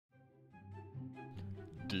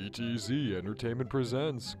DTZ Entertainment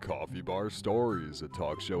Presents Coffee Bar Stories, a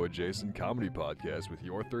talk show adjacent comedy podcast with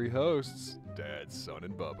your three hosts, Dad, Son,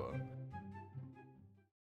 and Bubba.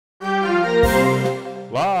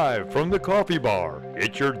 Live from the coffee bar,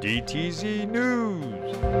 it's your DTZ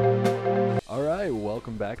News. Alright,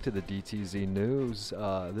 welcome back to the DTZ News.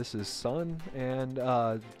 This is Son, and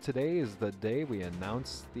today is the day we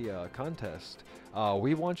announce the contest.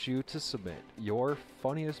 We want you to submit your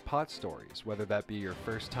funniest pot stories, whether that be your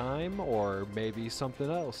first time or maybe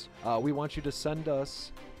something else. We want you to send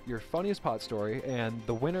us your funniest pot story, and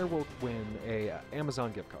the winner will win a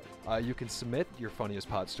Amazon gift card. You can submit your funniest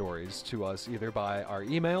pot stories to us either by our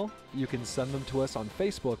email, you can send them to us on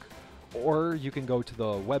Facebook, or you can go to the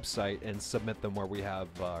website and submit them where we have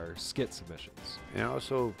our skit submissions. And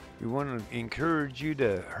also, we want to encourage you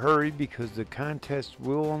to hurry because the contest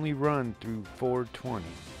will only run through 4/20.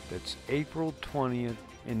 That's April 20th,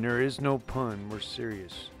 and there is no pun. We're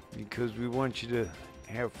serious because we want you to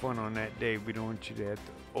have fun on that day. We don't want you to have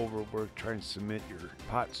to overwork trying to submit your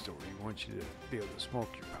pot story. We want you to be able to smoke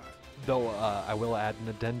your pot. Though I will add an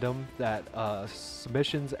addendum that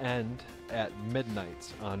submissions end at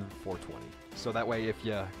midnight on 4/20. So that way if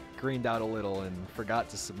you greened out a little and forgot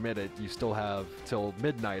to submit it, you still have till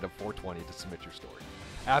midnight of 4/20 to submit your story.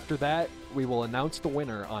 After that, we will announce the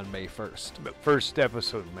winner on May 1st. The first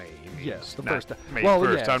episode of May. Yes, the first. May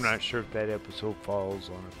 1st. Yes. I'm not sure if that episode falls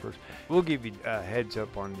on the first. We'll give you a heads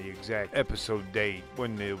up on the exact episode date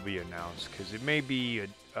when they'll be announced, because it may be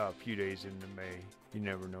a few days into May. You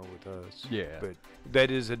never know with us. Yeah. But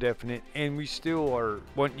that is a definite. And we still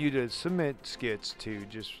want you to submit skits too,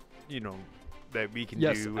 just, that we can do.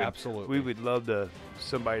 Yes, absolutely. We would love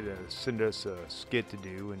somebody to send us a skit to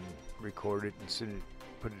do and record it and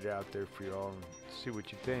put it out there for y'all and see what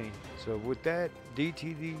you think. So with that,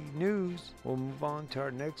 DTD News, we'll move on to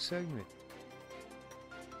our next segment.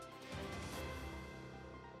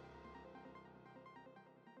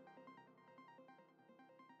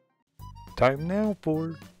 Time now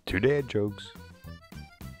for Two Dad Jokes.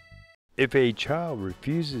 If a child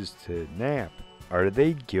refuses to nap, are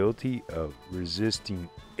they guilty of resisting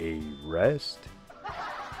arrest?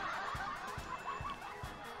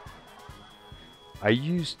 I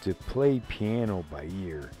used to play piano by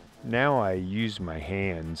ear. Now I use my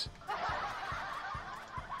hands.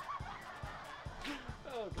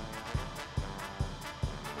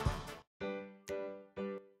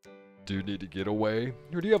 Do you need to get away?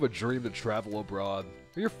 Or do you have a dream to travel abroad?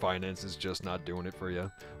 Or your finances just not doing it for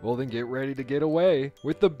you? Well, then get ready to get away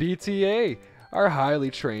with the BTA. Our highly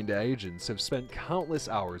trained agents have spent countless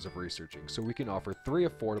hours of researching so we can offer 3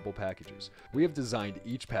 affordable packages. We have designed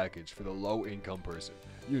each package for the low-income person.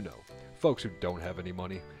 Folks who don't have any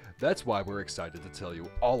money. That's why we're excited to tell you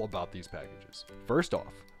all about these packages. First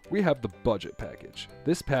off, we have the budget package.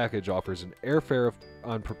 This package offers an airfare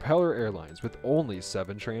on Propeller Airlines with only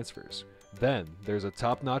 7 transfers. Then there's a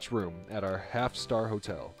top-notch room at our half-star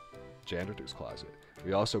hotel, janitor's closet.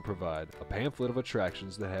 We also provide a pamphlet of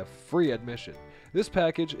attractions that have free admission. This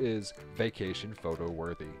package is vacation photo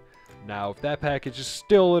worthy. Now, if that package is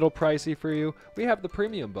still a little pricey for you, we have the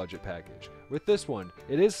premium budget package. With this one,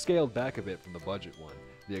 it is scaled back a bit from the budget one.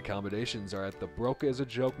 The accommodations are at the Broke as a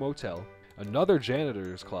Joke Motel, another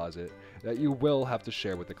janitor's closet that you will have to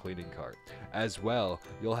share with the cleaning cart. As well,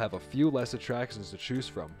 you'll have a few less attractions to choose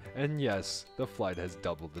from. And yes, the flight has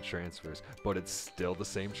doubled the transfers, but it's still the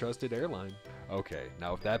same trusted airline. Okay,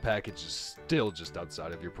 now if that package is still just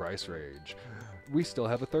outside of your price range, we still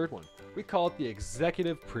have a third one. We call it the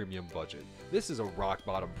Executive Premium Budget. This is a rock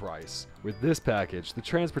bottom price. With this package, the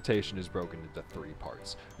transportation is broken into 3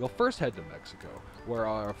 parts. You'll first head to Mexico, where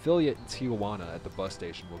our affiliate in Tijuana at the bus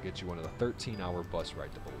station will get you on a 13-hour bus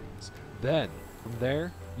ride to Belize. Then, from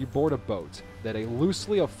there, you board a boat that a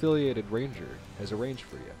loosely affiliated ranger has arranged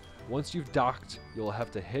for you. Once you've docked, you'll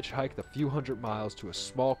have to hitchhike the few hundred miles to a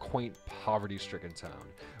small, quaint, poverty-stricken town,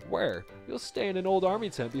 where you'll stay in an old army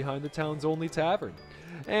tent behind the town's only tavern.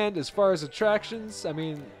 And as far as attractions,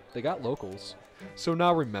 they got locals. So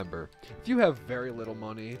now remember, if you have very little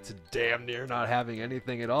money to damn near not having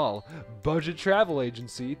anything at all, Budget Travel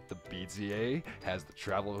Agency, the BTA, has the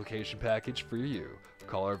travel vacation package for you.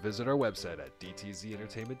 Call or visit our website at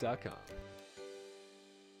dtzentertainment.com.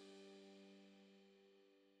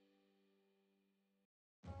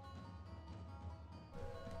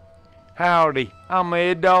 Howdy, I'm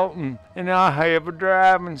Ed Dalton, and I have a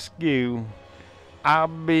driving school.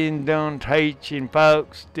 I've been done teaching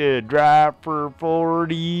folks to drive for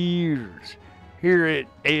 40 years. Here at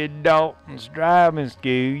Ed Dalton's driving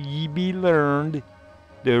school, ye be learned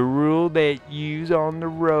the rule that you's on the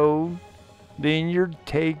road then you're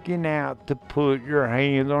taken out to put your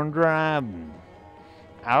hands on driving.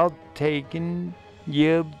 I'll taking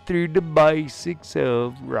you through the basics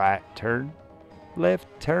of right turn, left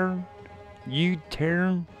turn,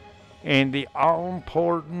 U-turn, and the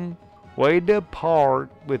all-important way to park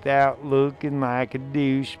without looking like a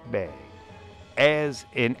douchebag. As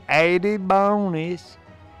an added bonus,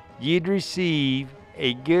 you'd receive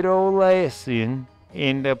a good old lesson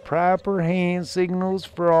in the proper hand signals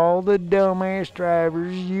for all the dumbass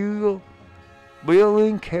drivers you will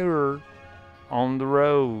incur on the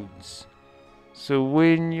roads. So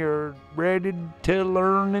when you're ready to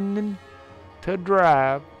learn to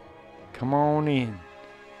drive, come on in.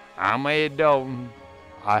 I'm Ed Dalton.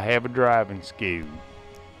 I have a driving school.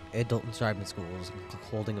 Ed Dalton's driving school is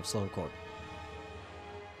holding of Sloan Court.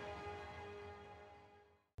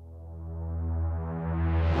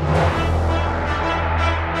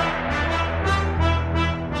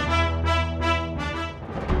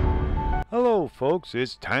 Hello, folks.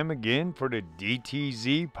 It's time again for the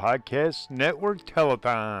DTZ Podcast Network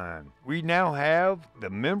Telethon. We now have the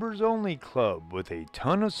Members Only Club with a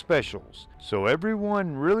ton of specials. So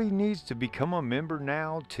everyone really needs to become a member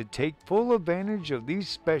now to take full advantage of these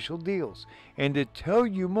special deals. And to tell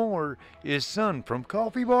you more is Son from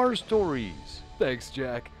Coffee Bar Stories. Thanks,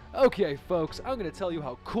 Jack. Okay, folks, I'm going to tell you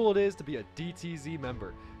how cool it is to be a DTZ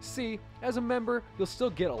member. See, as a member, you'll still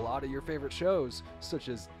get a lot of your favorite shows, such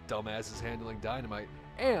as Dumbasses Handling Dynamite,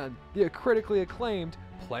 and the critically acclaimed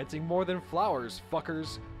Planting More Than Flowers,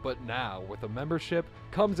 Fuckers. But now, with a membership,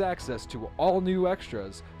 comes access to all new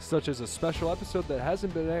extras, such as a special episode that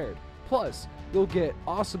hasn't been aired. Plus, you'll get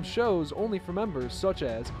awesome shows only for members, such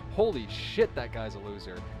as Holy Shit, That Guy's a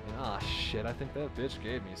Loser, and Ah Shit, I Think That Bitch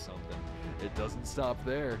Gave Me Something. It doesn't stop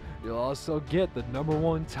there. You'll also get the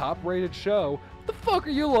 #1 top-rated show, What the Fuck Are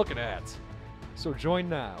You Looking At? So join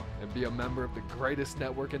now and be a member of the greatest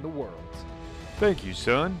network in the world. Thank you,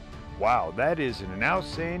 Son. Wow, that is an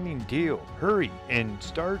outstanding deal. Hurry and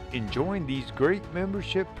start enjoying these great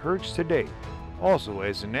membership perks today. Also,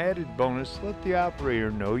 as an added bonus, let the operator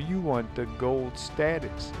know you want the gold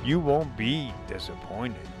status. You won't be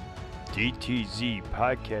disappointed. DTZ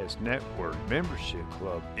Podcast Network Membership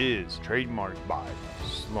Club is trademarked by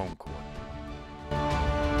Sloan Court.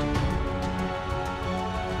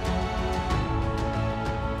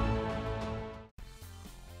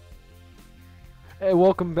 Hey,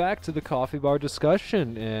 welcome back to the Coffee Bar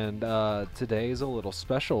discussion, and today is a little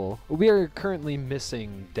special. We are currently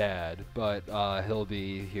missing Dad, but he'll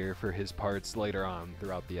be here for his parts later on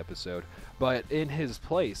throughout the episode. But in his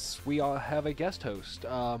place, we all have a guest host.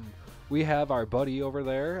 We have our buddy over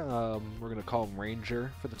there. We're gonna call him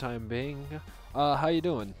Ranger for the time being. How you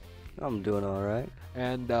doing? I'm doing all right.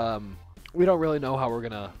 And we don't really know how we're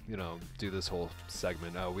gonna, do this whole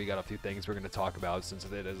segment. We got a few things we're gonna talk about since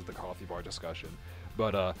it is the Coffee Bar discussion.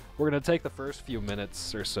 But we're gonna take the first few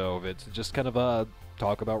minutes or so of it to just kind of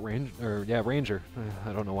talk about Ranger.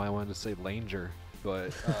 I don't know why I wanted to say Langer,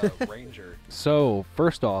 but Ranger. So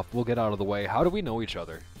first off, we'll get out of the way. How do we know each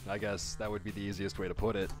other? I guess that would be the easiest way to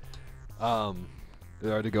put it.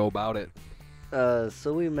 To go about it.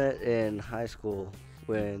 So we met in high school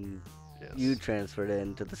when you transferred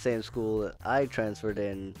in to the same school that I transferred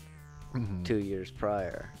in 2 years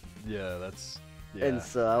prior. Yeah, that's... Yeah. And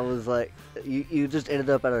so I was like, you just ended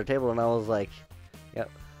up at our table, and I was like,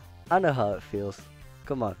 yep, I know how it feels.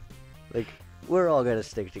 Come on. Like, we're all going to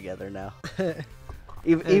stick together now.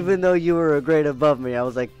 Even though you were a grade above me, I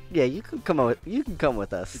was like, yeah, you can come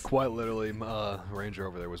with us. Quite literally, Ranger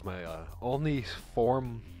over there was my only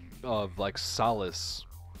form of solace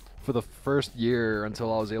for the first year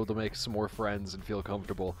until I was able to make some more friends and feel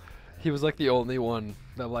comfortable. He was the only one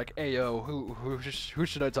that I'm like, hey yo, who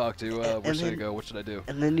should I talk to? Where should I go? What should I do?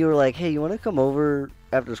 And then you were like, hey, you want to come over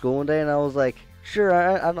after school one day? And I was like, sure,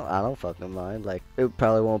 I don't fucking mind. Like, it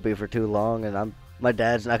probably won't be for too long, and my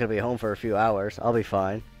dad's not gonna be home for a few hours. I'll be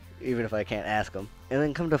fine, even if I can't ask him. And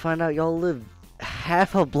then come to find out, y'all live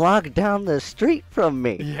half a block down the street from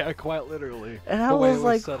me. Yeah, quite literally. And I was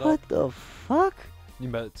like, what the fuck? You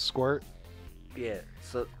met Squirt? Yeah,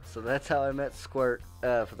 so that's how I met Squirt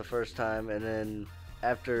for the first time. And then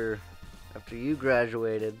after you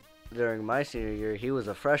graduated during my senior year, he was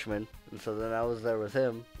a freshman, and so then I was there with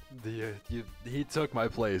him. He took my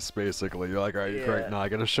place, basically. You're like, all right, great, now I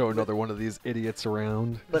gotta show another one of these idiots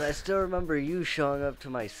around. But I still remember you showing up to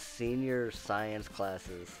my senior science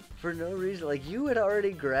classes for no reason. Like, you had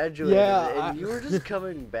already graduated, and you were just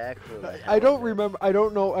coming back for the hell I don't of it. remember. I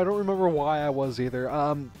don't remember why I was either.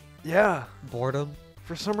 Yeah, Boredom.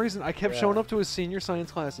 for some reason I kept showing up to his senior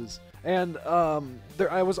science classes, and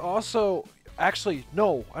I was also. Actually,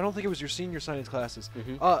 no, I don't think it was your senior science classes.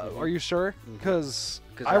 Are you sure? Because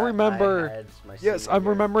 'Cause I remember. had my Yes, senior I'm year.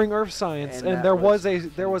 remembering Earth Science, And and that there was was a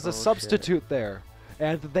bullshit. substitute there,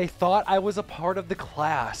 and they thought I was a part of the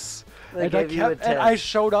class. They And I gave you a kept, and I test.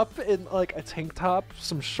 showed up in like a tank top,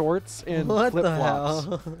 some shorts, and What flip the flops.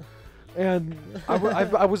 hell? And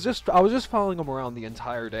I was just following him around the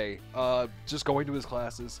entire day, just going to his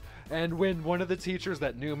classes. And when one of the teachers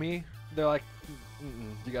that knew me, they're like,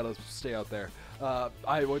 "You gotta stay out there."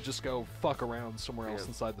 I would just go fuck around somewhere else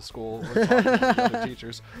inside the school or talk to the other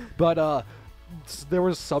teachers. But there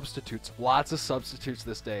was substitutes, lots of substitutes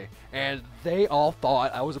this day, and they all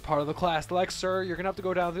thought I was a part of the class. They're like, "Sir, you're gonna have to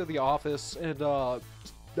go down to the office, and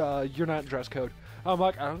you're not in dress code." I'm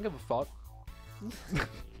like, "I don't give a fuck."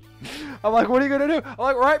 I'm like, "What are you gonna do?" I'm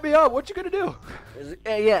like, "Write me up. What you gonna do?"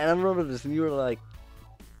 Yeah, and I remember this, and you were like,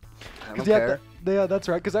 I don't care. Yeah, that's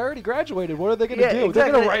right. Because I already graduated. What are they gonna Yeah, do? exactly.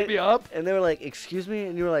 They're gonna write me up. And they were like, "Excuse me,"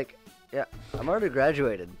 and you were like, "Yeah, I'm already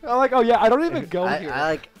graduated." I'm like, "Oh yeah, I don't even go I,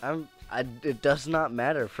 here." it does not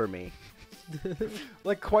matter for me.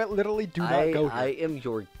 Like, quite literally, do not go here. I am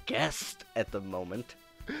your guest at the moment.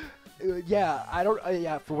 Yeah, I don't.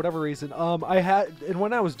 Yeah, for whatever reason, I had, and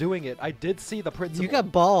when I was doing it, I did see the principal. You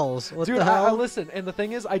got balls. What Dude, the hell? I listen, and the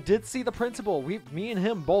thing is, I did see the principal. Me and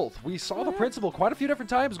him both. We saw the principal quite a few different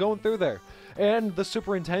times going through there, and the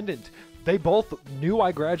superintendent. They both knew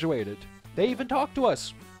I graduated. They even talked to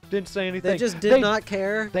us. Didn't say anything. They just did not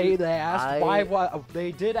care. They asked why.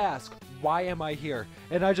 They did ask, "Why am I here?"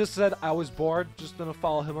 And I just said I was bored. Just gonna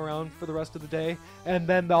follow him around for the rest of the day. And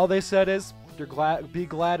then all they said is, be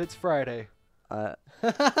glad it's Friday." I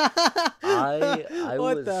What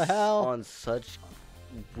was the hell? on such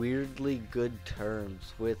weirdly good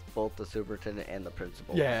terms with both the superintendent and the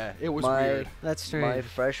principal. Yeah, it was My- weird. That's strange. My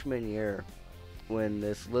freshman year, when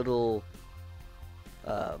this little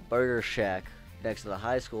burger shack next to the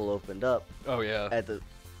high school opened up Oh yeah. at the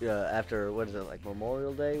after, what is it, like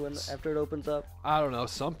Memorial Day after it opens up? I don't know,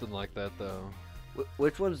 something like that though.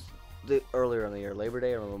 Which one's the earlier in the year, Labor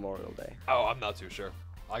Day or Memorial Day? Oh, I'm not too sure.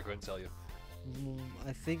 I couldn't tell you.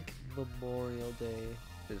 I think Memorial Day.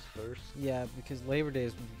 Is first. Yeah, because Labor Day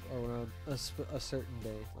is around a certain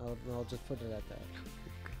day. I'll just put it at that.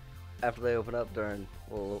 After they open up during,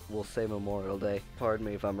 we'll say Memorial Day. Pardon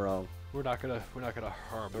me if I'm wrong. We're not gonna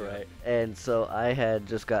harm you. Right. And so I had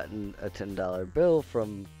just gotten a $10 bill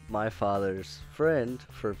from my father's friend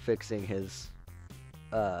for fixing his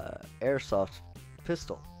airsoft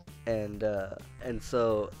pistol. And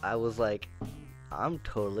so I was like, I'm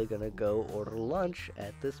totally gonna go order lunch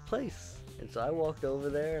at this place. And so I walked over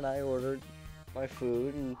there and I ordered my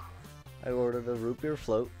food, and I ordered a root beer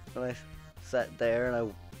float, and I sat there and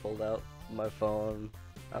I pulled out my phone.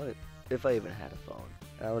 I don't if I even had a phone.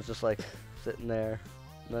 And I was just like sitting there,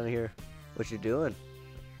 and then I hear, "What you doing?"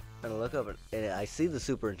 And I look up and I see the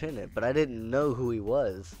superintendent, but I didn't know who he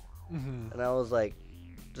was. Mm-hmm. And I was like,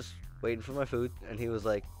 just waiting for my food, and he was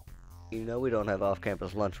like, "You know we don't have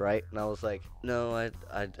off-campus lunch, right?" And I was like, "No,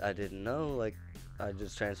 I didn't know. Like, I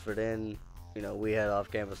just transferred in. You know, we had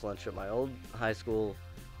off-campus lunch at my old high school,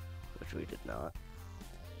 which we did not."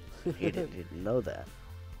 He didn't know that.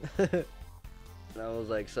 And I was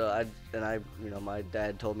like, my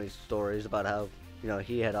dad told me stories about how,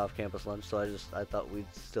 he had off-campus lunch, so I thought we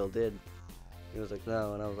still did. He was like,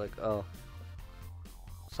 "No," and I was like, "Oh,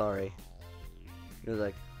 sorry." He was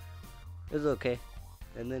like, "It's okay."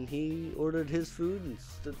 And then he ordered his food and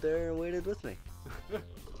stood there and waited with me.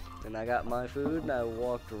 And I got my food and I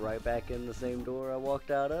walked right back in the same door I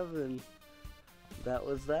walked out of, and that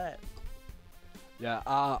was that. Yeah,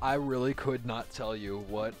 I really could not tell you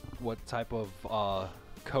what type of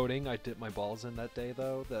coating I dipped my balls in that day,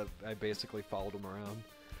 though. That I basically followed him around.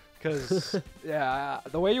 Because, yeah,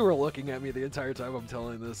 the way you were looking at me the entire time I'm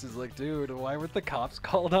telling this is like, dude, why weren't the cops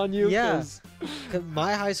called on you? Yeah. 'Cause- 'Cause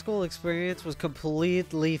my high school experience was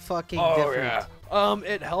completely fucking Oh, different. yeah.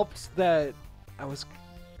 It helped that I'm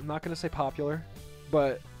not going to say popular,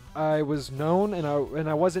 but I was known and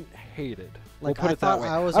I wasn't hated. Like, we'll put I it that thought way.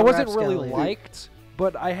 I was I a wasn't really rapscallion. liked,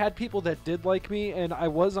 but I had people that did like me, and I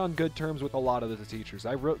was on good terms with a lot of the teachers.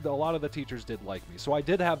 A lot of the teachers did like me, so I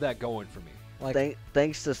did have that going for me. Like,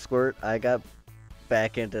 Thanks to Squirt, I got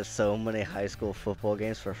back into so many high school football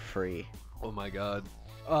games for free. Oh my god.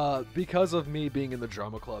 Because of me being in the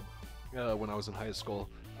drama club when I was in high school,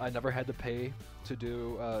 I never had to pay to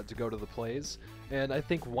go to the plays. And I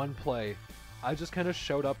think one play, I just kind of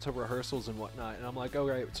showed up to rehearsals and whatnot, and I'm like, "All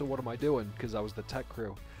right, so what am I doing?" Because I was the tech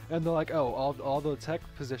crew. And they're like, "Oh, all the tech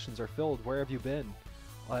positions are filled. Where have you been?"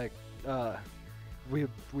 Like, we've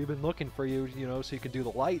been looking for you, you know, so you can do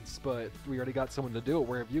the lights, but we already got someone to do it.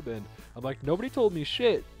 Where have you been? I'm like, nobody told me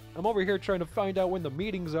shit. I'm over here trying to find out when the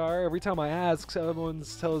meetings are. Every time I ask, someone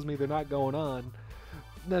tells me they're not going on.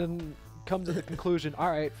 Then come to the conclusion, all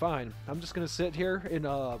right, fine. I'm just gonna sit here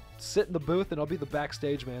and sit in the booth, and I'll be the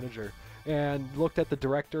backstage manager. And looked at the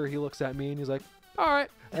director. He looks at me and he's like, all right.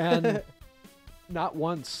 And not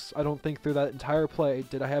once, I don't think, through that entire play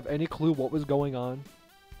did I have any clue what was going on.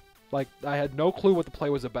 Like, I had no clue what the play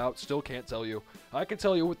was about. Still can't tell you. I can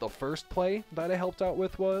tell you what the first play that I helped out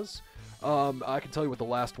with was. I can tell you what the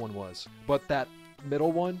last one was. But that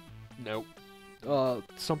middle one, nope.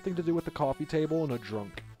 Something to do with the coffee table and a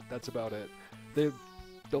drunk. That's about it.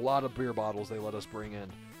 A lot of beer bottles they let us bring in.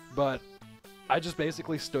 But I just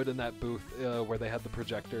basically stood in that booth where they had the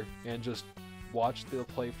projector and just watched the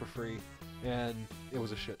play for free. And it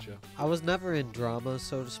was a shit show. I was never in drama,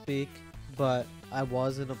 so to speak, but I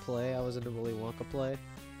was in a play. I was in a Willy Wonka play,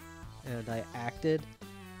 and I acted.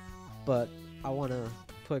 But I want to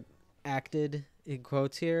put acted in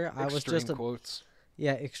quotes here. I was just quotes.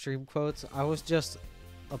 Yeah, extreme quotes. I was just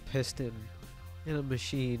a piston in a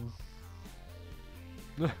machine,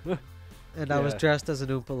 and I was dressed as an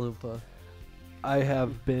Oompa Loompa. I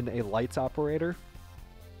have been a lights operator,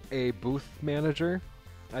 a booth manager.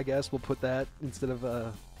 I guess we'll put that instead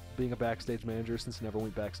of being a backstage manager, since I never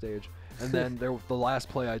went backstage. And then the last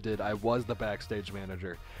play I did, I was the backstage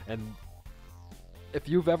manager. And if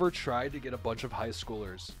you've ever tried to get a bunch of high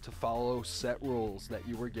schoolers to follow set rules that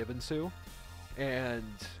you were given to,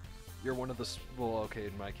 and you're one of the, well, okay,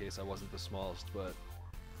 in my case, I wasn't the smallest, but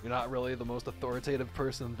you're not really the most authoritative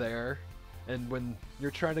person there. And when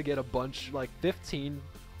you're trying to get a bunch, like 15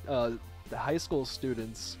 the high school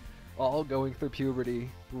students all going through puberty,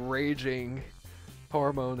 raging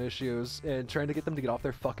hormone issues, and trying to get them to get off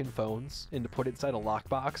their fucking phones and to put it inside a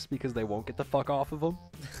lockbox because they won't get the fuck off of them.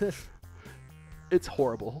 It's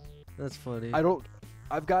horrible. That's funny.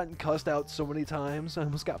 I've gotten cussed out so many times. I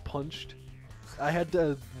almost got punched. I had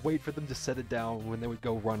to wait for them to set it down when they would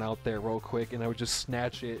go run out there real quick, and I would just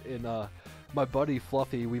snatch it. And my buddy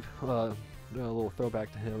Fluffy, we've a little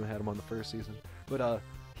throwback to him. I had him on the first season, but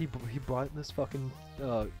he brought this fucking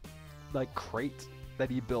like crate that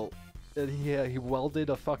he built, and he welded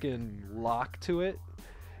a fucking lock to it,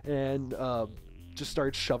 and just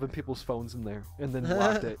started shoving people's phones in there, and then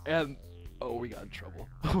locked it. And oh, we got in trouble.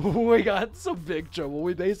 We got in some big trouble.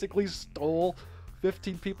 We basically stole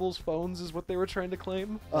 15 people's phones, is what they were trying to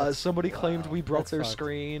claim. Somebody claimed we broke their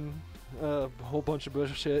screen. A whole bunch of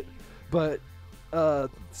bullshit. But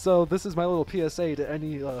so this is my little PSA to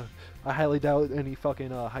any. I highly doubt any fucking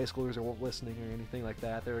high schoolers are listening or anything like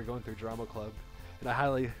that. They're going through drama club, and I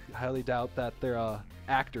highly doubt that they're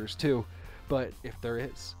actors too. But if there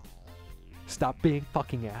is, stop being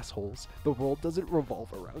fucking assholes. The world doesn't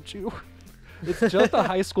revolve around you. It's just a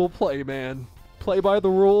high school play, man. Play by the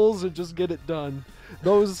rules and just get it done.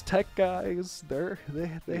 Those tech guys,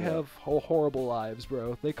 they have horrible lives,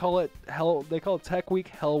 bro. They call it hell. They call it Tech Week,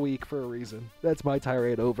 Hell Week for a reason. That's my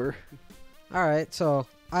tirade over. All right, so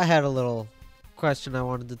I had a little question I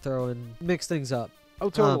wanted to throw in, mix things up. Oh,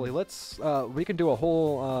 totally. Let's. We can do a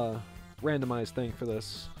whole randomized thing for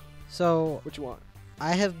this. So what you want?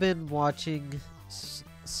 I have been watching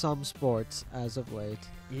some sports as of late.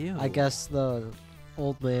 Ew. I guess the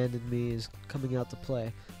old man in me is coming out to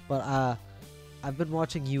play, but I've been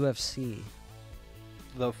watching UFC.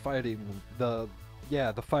 The fighting, the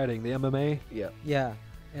fighting, the MMA. Yeah. Yeah,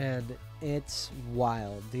 and it's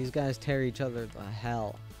wild. These guys tear each other the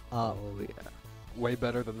hell up. Oh yeah. Way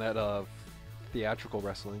better than that theatrical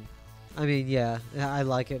wrestling. I mean, yeah, I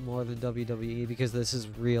like it more than WWE because this is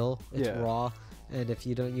real. It's raw, and if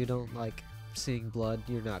you don't like seeing blood,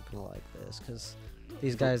 you're not gonna like this because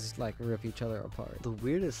these guys like rip each other apart. The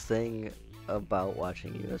weirdest thing about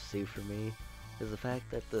watching UFC for me is the fact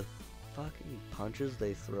that the fucking punches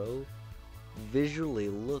they throw visually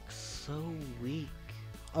look so weak,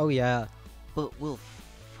 Oh yeah, but will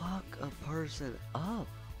fuck a person up.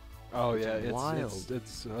 Oh It's yeah, wild.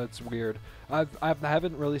 it's weird. I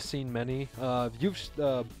haven't really seen many.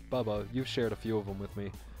 Bubba, you've shared a few of them with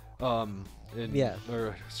me.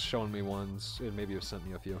 Or shown me ones, and maybe you've sent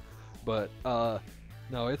me a few. But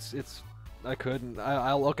no, it's I couldn't.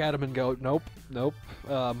 I look at him and go, nope.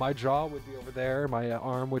 My jaw would be over there. My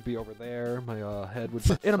arm would be over there. My head would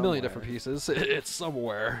be in a million different pieces. It's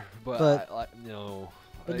somewhere, but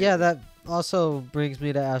yeah, that also brings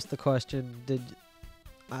me to ask the question: did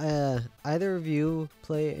either of you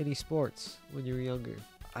play any sports when you were younger?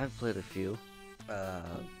 I've played a few.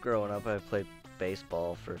 Growing up, I played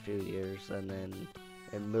baseball for a few years, and then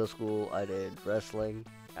In middle school, I did wrestling.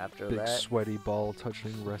 After Big that, sweaty ball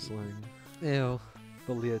touching wrestling. Ew.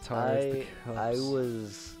 The leotards, the cups. I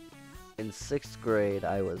was in 6th grade.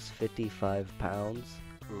 I was 55 pounds.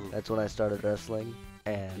 Ooh. That's when I started wrestling,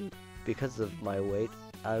 and because of my weight,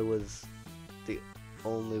 I was the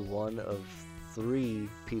only one of 3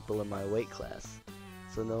 people in my weight class.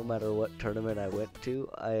 So no matter what tournament I went to,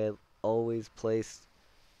 I always placed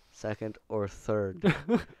 2nd or 3rd.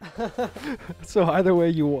 So either way,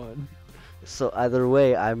 you won. So either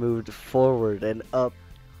way, I moved forward and up,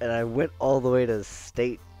 and I went all the way to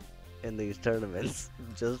state in these tournaments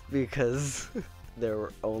just because there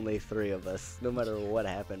were only 3 of us. No matter what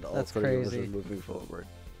happened, all That's 3 of us crazy. were moving forward.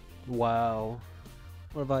 Wow.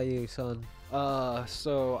 What about you, son?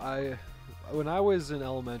 So when I was in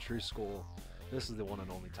elementary school, this is the one and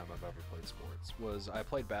only time I've ever played sports, was I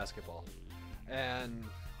played basketball. And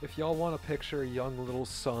if y'all want to picture a young little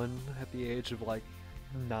son at the age of like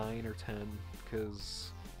 9 or 10, because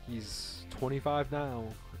he's 25 now,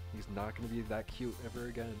 he's not going to be that cute ever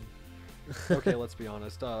again. Okay, let's be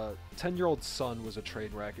honest. 10-year-old son was a train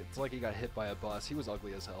wreck. It's like he got hit by a bus. He was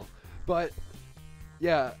ugly as hell. But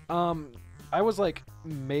yeah, I was like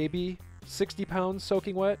maybe 60 pounds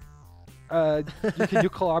soaking wet. Can you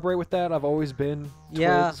collaborate with that? I've always been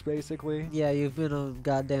Yeah. twigs, basically. Yeah, you've been a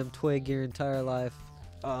goddamn twig your entire life,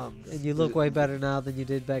 Um, and you look way better now than you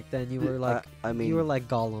did back then. You were like, I mean, you were like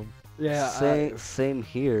Gollum. yeah. same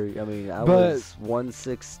here. I mean, I But- was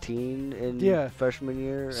 116 in Yeah. freshman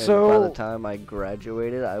year, and by So- the time I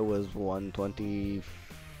graduated, I was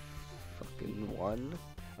 121.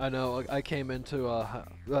 I know. I came into. I'll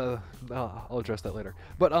address that later.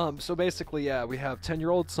 But so basically, yeah, we have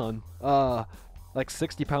 10-year-old son. Like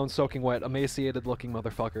 60 pounds soaking wet, emaciated looking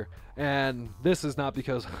motherfucker. And this is not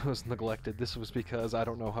because I was neglected. This was because I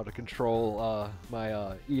don't know how to control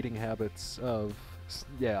my eating habits.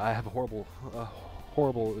 Yeah, I have a horrible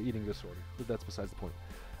eating disorder. But that's besides the point.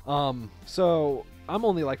 So I'm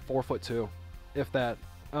only like 4'2", if that.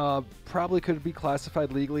 Probably could be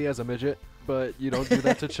classified legally as a midget, but you don't do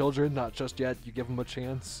that to children, not just yet. You give them a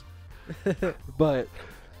chance. But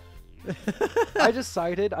I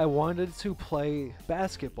decided I wanted to play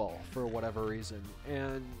basketball for whatever reason,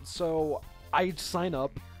 and so I sign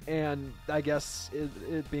up. And I guess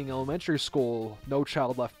it being elementary school, no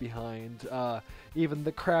child left behind. Even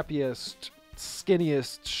the crappiest,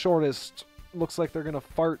 skinniest, shortest, looks like they're gonna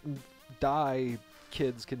fart and die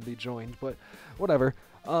kids can be joined, but whatever.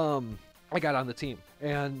 I got on the team,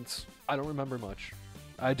 and I don't remember much.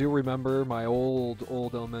 I do remember my old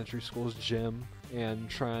elementary school's gym and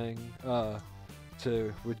trying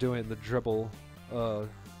we're doing the dribble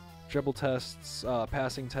tests,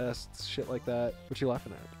 passing tests, shit like that. What you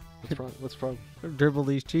laughing at? What's wrong? Dribble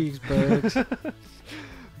these cheeks, bugs.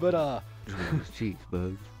 But Jeez,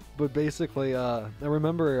 bugs. But basically, I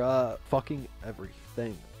remember fucking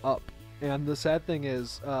everything up. And the sad thing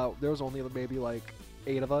is, there was only maybe like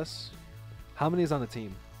 8 of us. How many is on the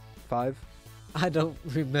team? 5? I don't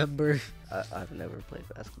remember. I've never played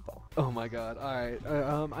basketball. Oh my god. Alright.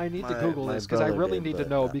 I need to My- Google my this because I brother really did, need to but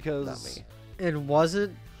know not because me. And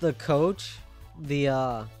wasn't the coach the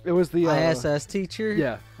it was the ISS teacher?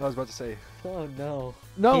 Yeah, I was about to say. Oh no.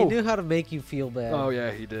 No. He knew how to make you feel bad. Oh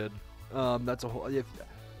yeah, he did. That's a whole.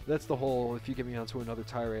 That's the whole. If you get me onto another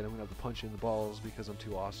tirade, I'm gonna have to punch you in the balls because I'm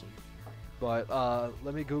too awesome. But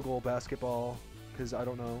let me Google basketball because I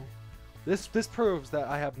don't know. This proves that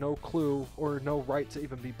I have no clue or no right to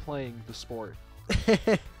even be playing the sport.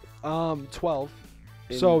 12.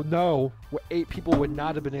 So no, 8 people would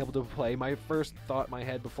not have been able to play. My first thought in my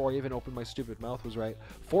head before I even opened my stupid mouth was right.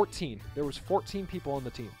 14. There was 14 people on the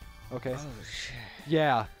team. Okay. Oh shit.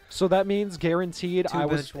 Yeah. So that means guaranteed 2 I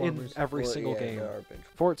was bench in warmers. every Well, single yeah, game. there are bench-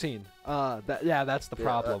 14. That's the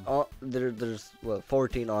problem. There's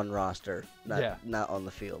 14 on roster, Yeah. not on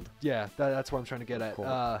the field. Yeah, that's what I'm trying to get Of at. course,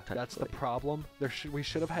 That's the technically. problem. We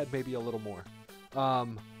should have had maybe a little more.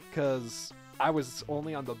 Because I was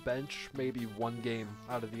only on the bench maybe 1 game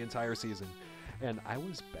out of the entire season, and I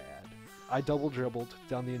was bad. I double dribbled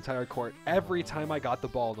down the entire court. Every time I got the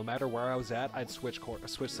ball, no matter where I was at, I'd switch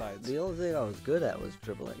sides. The only thing I was good at was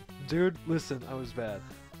dribbling. Dude, listen, I was bad.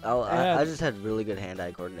 I just had really good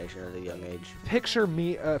hand-eye coordination at a young age. Picture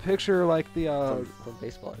me, picture like the From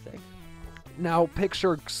baseball, I think. Now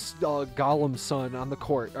picture Gollum's son on the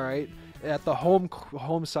court, all right, at the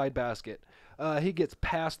home side basket. He gets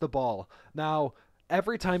past the ball. Now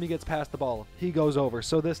every time he gets past the ball, he goes over.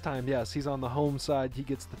 So this time, yes, he's on the home side. He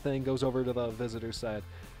gets the thing, goes over to the visitor side.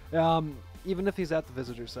 Even if he's at the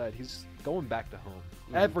visitor side, he's going back to home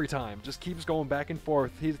every time. Just keeps going back and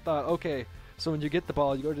forth. He thought, okay, So when you get the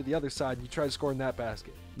ball, you go to the other side and you try to score in that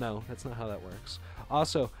basket. No, that's not how that works.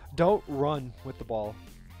 Also, don't run with the ball.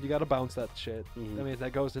 You got to bounce that shit. Mhm. I mean,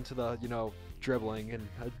 that goes into the, dribbling, and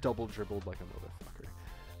I double dribbled like a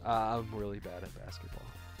motherfucker. I'm really bad at basketball.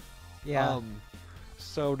 Yeah.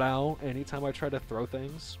 So now, anytime I try to throw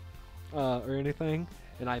things or anything,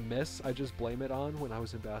 and I miss, I just blame it on when I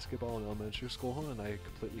was in basketball in elementary school, and I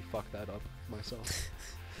completely fucked that up myself.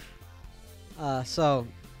 So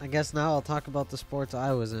I guess now I'll talk about the sports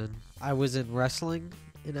I was in. I was in wrestling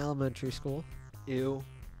in elementary school Ew.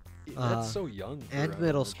 Uh, That's so young. For and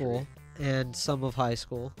middle elementary. school and some of high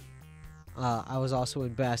school. I was also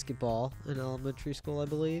in basketball in elementary school, I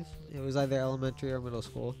believe. It was either elementary or middle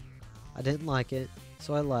school. I didn't like it,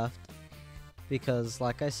 so I left because,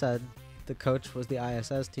 like I said, the coach was the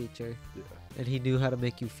ISS teacher, Yeah. and he knew how to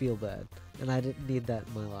make you feel bad, and I didn't need that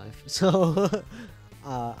in my life. So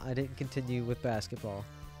I didn't continue with basketball.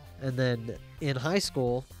 And then in high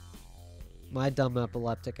school, my dumb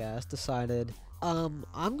epileptic ass decided, I'm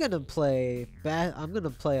gonna play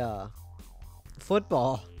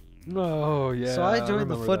football. No, yeah. So I joined the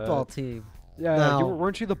remember football that. team. Yeah, Now-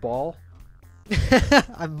 weren't you the ball?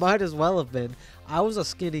 I might as well have been. I was a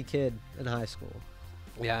skinny kid in high school.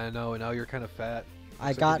 Yeah, I know. And now you're kind of fat. I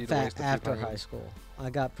Looks like got you need to waste fat a few after pounds. high school. I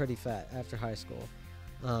got pretty fat after high school.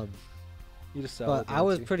 You just But I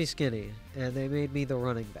was pretty skinny, and they made me the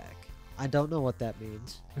running back. I don't know what that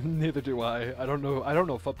means. Neither do I. I don't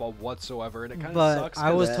know football whatsoever, and it kind of But sucks.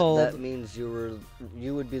 I 'cause was told- that means you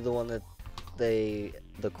would be the one that the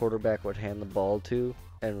quarterback would hand the ball to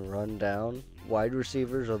and run down. Wide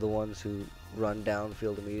receivers are the ones who run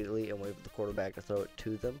downfield immediately and wait for the quarterback to throw it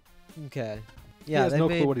to them. Okay. he Yeah, has they no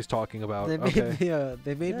made, clue what he's talking about. they Okay. made me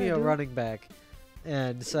a Yeah, dude. running back,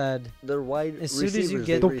 and said, They're wide As soon as you receivers.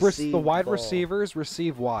 get- they The receive wide ball. receivers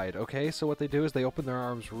receive wide, okay? So what they do is they open their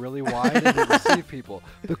arms really wide and they receive people.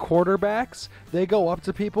 The quarterbacks, they go up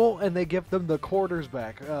to people and they give them the quarters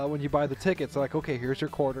back. When you buy the tickets, they're like, okay, here's your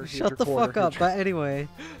quarter. Here's "Shut your the quarter, fuck here's up." your-" But anyway,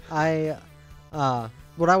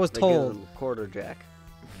 what I was They give told, them quarter jack.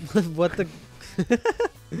 what the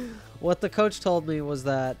what the coach told me was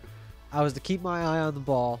that I was to keep my eye on the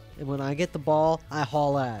ball, and when I get the ball, I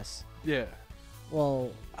haul ass. Yeah.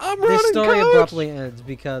 Well, I'm this running, story coach! abruptly ends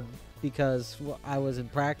because I was in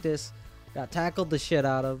practice, got tackled the shit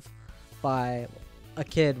out of by a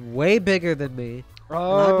kid way bigger than me.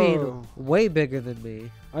 Oh, And I mean, way bigger than me.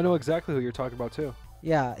 I know exactly who you're talking about too.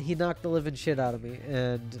 Yeah, he knocked the living shit out of me,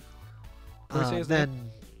 and Can we say his then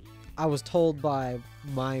I was told by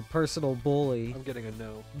my personal bully I'm getting a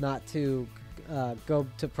no. not to go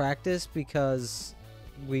to practice because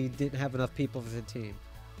we didn't have enough people for the team.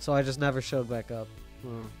 So I just never showed back up.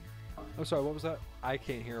 Hmm. I'm sorry, what was that? I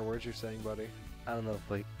can't hear words you're saying, buddy. I don't know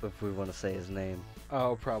if we want to say his name.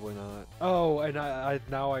 Oh, probably not. Oh, and I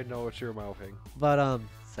now I know what you're mouthing. But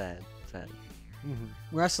Sad. Mm-hmm.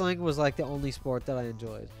 wrestling was like the only sport that I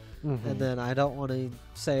enjoyed. Mm-hmm. And then I don't want to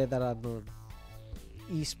say that I'm an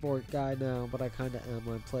e-sport guy now, but I kind of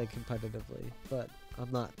am. I play competitively, but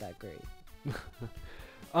I'm not that great.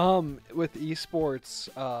 With esports,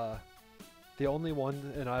 the only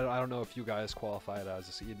one, and I don't know if you guys qualify it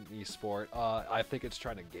as an esport. I think it's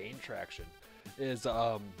trying to gain traction. Is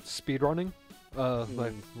speedrunning,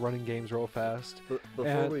 like running games real fast. Before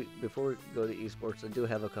And- we go to esports, I do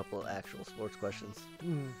have a couple of actual sports questions,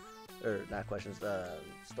 or not questions,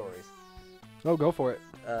 stories. Oh, go for it.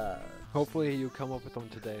 Uh, Hopefully you come up with them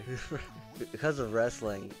today. because of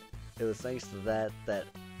wrestling, it was thanks to that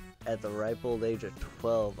at the ripe old age of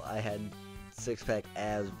 12, I had six-pack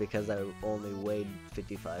abs because I only weighed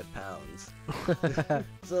 55 pounds.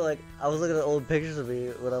 So, like, I was looking at old pictures of me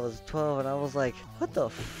when I was 12, and I was like, what the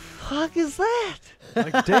fuck is that?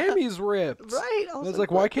 Like, damn, he's ripped. Right? I was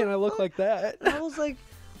like, why what can't the I look fuck? like that? And I was like,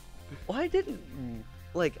 why didn't,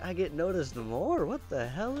 like, I get noticed more? What the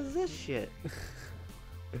hell is this shit?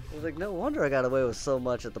 I was like, no wonder I got away with so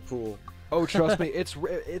much at the pool. Oh, trust me,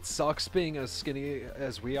 it sucks being as skinny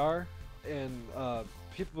as we are, and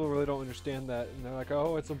people really don't understand that. And they're like,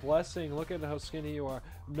 "Oh, it's a blessing. Look at how skinny you are."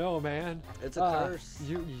 No, man, It's a curse.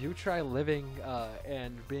 You try living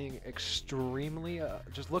and being extremely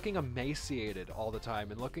just looking emaciated all the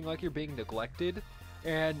time and looking like you're being neglected,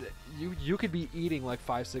 and you could be eating like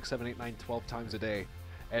 5, 6, 7, 8, 9, 12 times a day.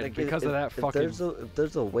 And Like, because of that if fucking if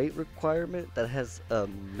there's a weight requirement that has a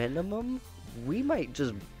minimum, we might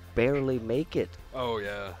just barely make it. oh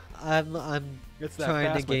yeah, I'm it's that trying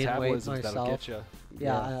to fast gain weight metabolism that'll myself. get you.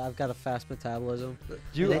 yeah, I've got a fast metabolism.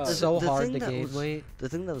 You, And it's uh, so the hard thing to that gain was- weight. The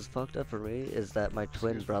thing that was fucked up for me is that my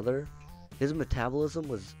twin Excuse me. brother, his metabolism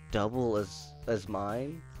was double as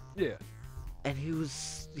mine, Yeah. and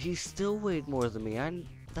he still weighed more than me.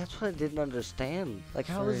 That's what I didn't understand. Like,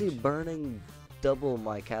 how is he Strange. burning double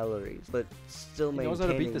my calories, but still He maintaining knows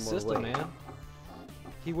how to beat the more system, weight? man.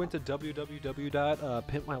 He went to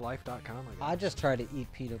www.pimpmylife.com. I just try to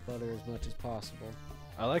eat peanut butter as much as possible.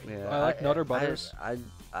 I like Yeah, I like Nutter Butters. I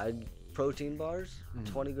protein bars, Mhm.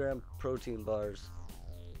 20-gram protein bars.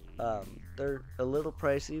 They're a little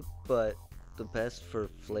pricey, but the best for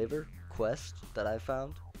flavor. Quest that I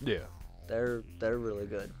found, Yeah. they're really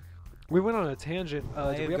good. We went on a tangent.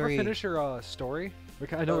 I Did we ever agree. finish your story?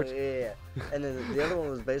 I know. Oh, yeah. And then the other one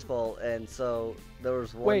was baseball, and so there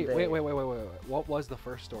was one Wait. day. What was the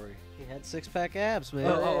first story? He had 6-pack abs, man.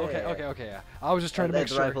 Oh, yeah, okay. Yeah. I was just trying to make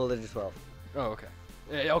That's sure. rifle digit 12. Oh, okay.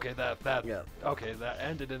 Yeah, okay, that. Yeah. Okay, that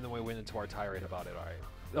ended, and then we went into our tirade about it. All right.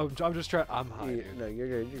 I'm just trying. I'm high, dude. No, you're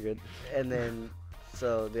good. You're good. And then,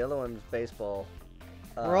 so the other one's baseball.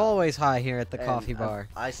 We're always high here at the and coffee bar.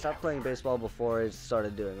 I stopped playing baseball before I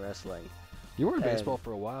started doing wrestling. You were in and- baseball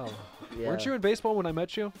for a while. Yeah. Weren't you in baseball when I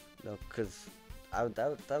met you? No, because that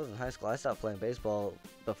was in high school. I stopped playing baseball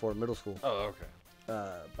before middle school. Oh, okay.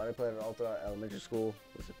 But I played it all throughout elementary school.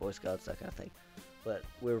 Was it Boy Scouts, that kind of thing. But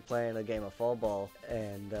we were playing a game of fall ball,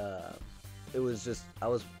 and it was just I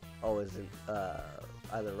was always in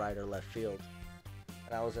either right or left field,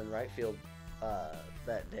 and I was in right field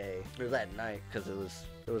that day or that night because it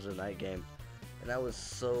was a night game, and I was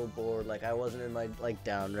so bored. Like, I wasn't in my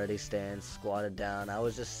down ready stance, squatted down. I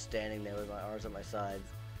was just standing there with my arms at my sides.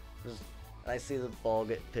 And I see the ball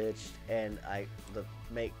get pitched, and I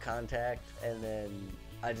make contact, and then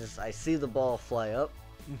I see the ball fly up.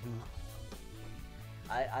 Mm-hmm.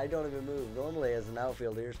 I don't even move. Normally, as an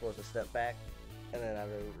outfielder, you're supposed to step back and then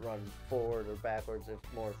either run forward or backwards if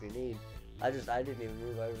you need. I didn't even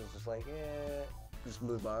move. I was just like, yeah, just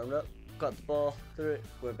moved my arm up, caught the ball, threw it,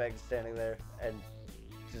 went back to standing there, and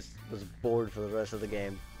just was bored for the rest of the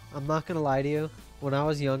game. I'm not gonna lie to you. When I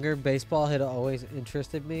was younger, baseball had always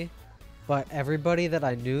interested me, but everybody that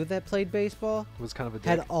I knew that played baseball It was kind of a dick.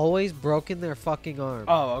 had always broken their fucking arm.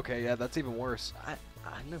 Oh, okay. Yeah, that's even worse. I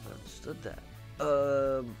never understood that.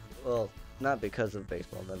 Well, not because of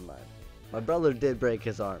baseball. Never mind. My brother did break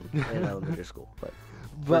his arm in elementary school, but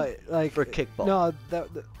for kickball. No,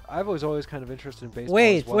 I was always kind of interested in baseball.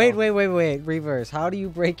 Wait, as well. wait. Reverse. How do you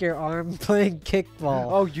break your arm playing kickball?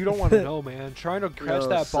 Oh, you don't want to know, man. Trying to catch No,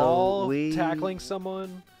 that so ball, we- tackling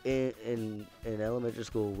someone. In elementary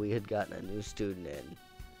school, we had gotten a new student in,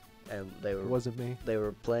 and It wasn't me. they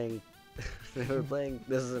were playing. They were playing.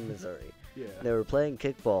 This is in Missouri. Yeah. They were playing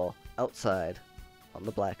kickball outside on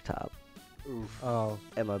the blacktop, Oof. Oh,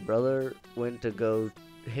 and my brother went to go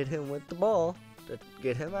hit him with the ball to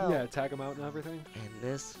get him out. Yeah, tag him out and everything. And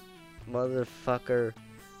this motherfucker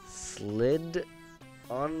slid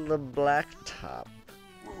on the blacktop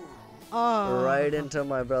oh. right into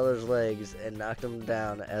my brother's legs and knocked him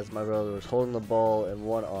down as my brother was holding the ball in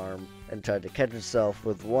one arm and tried to catch himself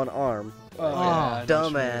with one arm. Oh, Oh, yeah, I know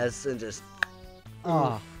what you mean. Dumbass, and just,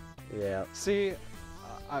 Oh, yeah. See,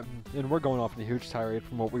 and we're going off in a huge tirade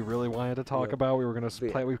from what we really wanted to talk Yeah. about. We were gonna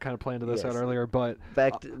Yeah. play. We kind of planned this out Yes. earlier, but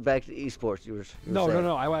Back to esports. You were no. saying.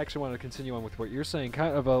 I actually want to continue on with what you're saying.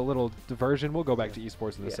 Kind of a little diversion. We'll go back to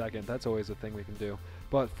esports in a Yeah. second. That's always a thing we can do.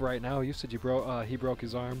 But for right now, you said he broke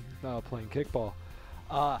his arm playing kickball.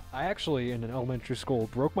 I actually, in an elementary school,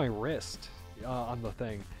 broke my wrist on the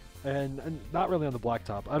thing. And not really on the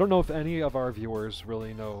blacktop. I don't know if any of our viewers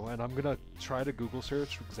really know, and I'm going to try to Google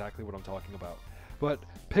search exactly what I'm talking about. But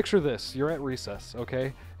picture this. You're at recess,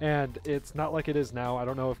 okay? And it's not like it is now. I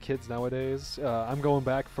don't know if kids nowadays... I'm going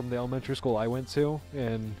back from the elementary school I went to,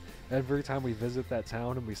 and every time we visit that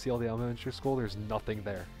town and we see all the elementary school, there's nothing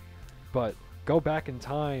there. But go back in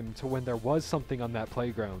time to when there was something on that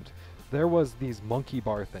playground. There was these monkey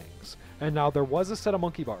bar things. And now there was a set of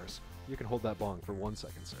monkey bars. You can hold that bong for 1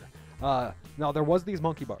 second, sir. Now, there was these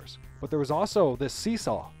monkey bars, but there was also this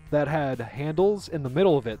seesaw that had handles in the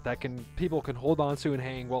middle of it that people can hold on to and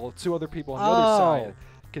hang while two other people on the other side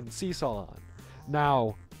can seesaw on.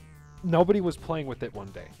 Now, nobody was playing with it one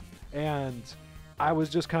day, and I was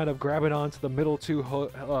just kind of grabbing onto the middle two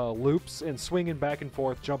loops and swinging back and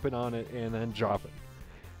forth, jumping on it, and then dropping.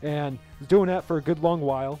 And doing that for a good long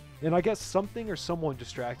while, and I guess something or someone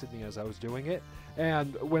distracted me as I was doing it.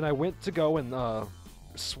 And when I went to go and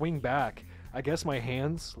swing back, I guess my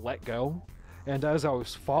hands let go. And as I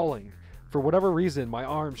was falling, for whatever reason, my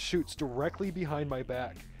arm shoots directly behind my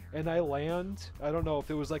back. And I land, I don't know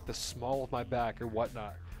if it was like the small of my back or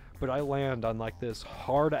whatnot, but I land on like this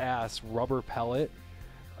hard-ass rubber pellet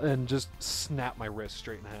and just snap my wrist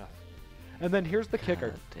straight in half. And then here's the kicker.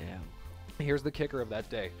 God damn. Here's the kicker of that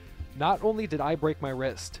day. Not only did I break my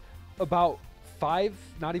wrist, about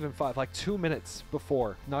not even 5, like 2 minutes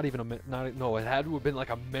before, not even a minute, no, it had to have been like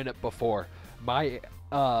a minute before, my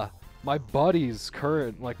buddy's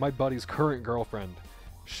current girlfriend,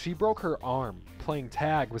 she broke her arm playing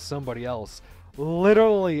tag with somebody else,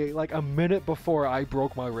 literally like a minute before I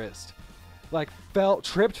broke my wrist. Like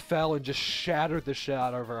tripped, fell, and just shattered the shit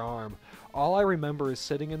out of her arm. All I remember is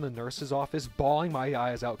sitting in the nurse's office, bawling my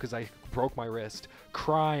eyes out because I broke my wrist,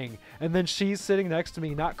 crying, and then she's sitting next to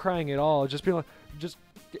me, not crying at all, just being like, just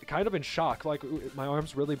kind of in shock, like my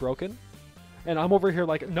arm's really broken, and I'm over here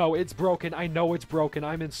like, no, it's broken. I know it's broken.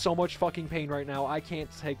 I'm in so much fucking pain right now. I can't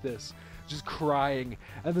take this. Just crying,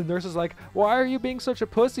 and the nurse is like, why are you being such a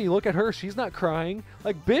pussy? Look at her, she's not crying.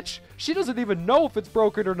 Like, bitch, she doesn't even know if it's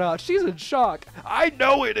broken or not. She's in shock. I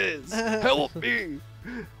know it is. Help me.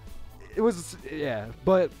 It was, yeah.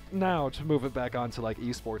 But now to move it back onto like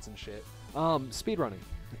esports and shit, speedrunning,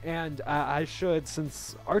 and I should,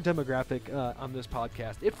 since our demographic on this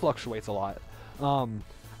podcast, it fluctuates a lot.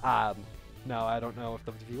 Now, I don't know if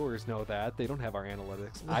the viewers know that. They don't have our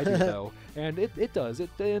analytics. I do, though. And it does.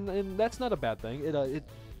 And that's not a bad thing.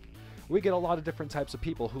 We get a lot of different types of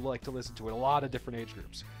people who like to listen to it, a lot of different age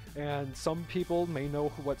groups. And some people may know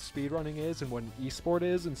what speedrunning is and what an esport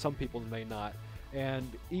is, and some people may not.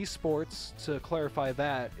 And esports, to clarify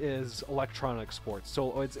that, is electronic sports.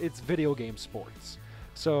 So it's video game sports.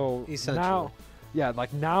 So now... Yeah,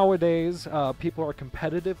 like nowadays, people are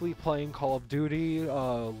competitively playing Call of Duty,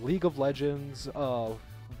 League of Legends,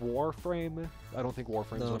 Warframe. I don't think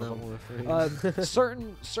Warframe's one of them. Warframe.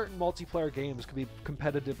 certain multiplayer games can be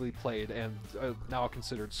competitively played and now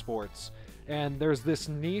considered sports. And there's this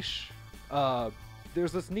niche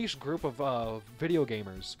group of video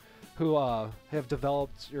gamers who have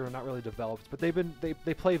developed, or not really developed, but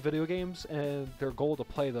they play video games, and their goal to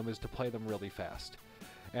play them is to play them really fast.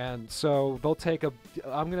 And so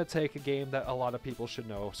I'm going to take a game that a lot of people should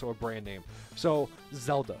know, so a brand name. So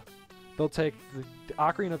Zelda. They'll take the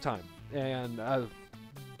Ocarina of Time, and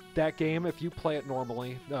that game, if you play it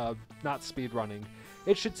normally, not speed running,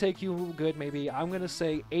 it should take you good, maybe, I'm going to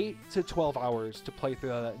say 8 to 12 hours to play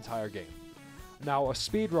through that entire game. Now, a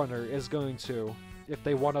speedrunner is going to, if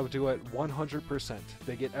they want to do it 100%,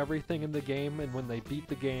 they get everything in the game, and when they beat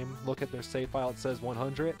the game, look at their save file, it says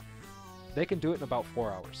 100, they can do it in about 4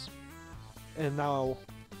 hours. And now,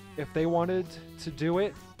 if they wanted to do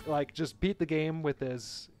it, like, just beat the game with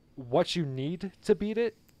what you need to beat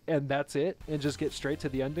it, and that's it, and just get straight to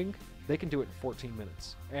the ending, they can do it in 14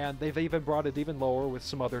 minutes. And they've even brought it even lower with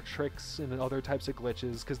some other tricks and other types of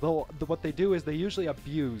glitches, because what they do is they usually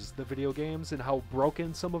abuse the video games and how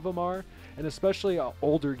broken some of them are, and especially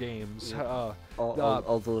older games. Yeah.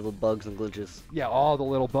 All the little bugs and glitches. Yeah, all the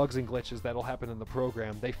little bugs and glitches that'll happen in the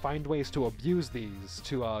program. They find ways to abuse these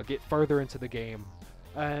to get further into the game.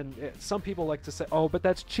 And some people like to say, oh, but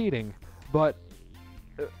that's cheating. But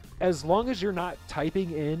as long as you're not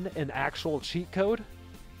typing in an actual cheat code,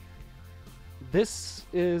 this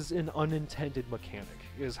is an unintended mechanic,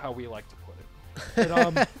 is how we like to put it.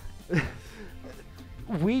 And,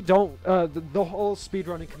 we don't, the whole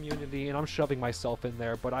speedrunning community, and I'm shoving myself in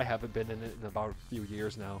there, but I haven't been in it in about a few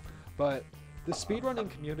years now, but the speedrunning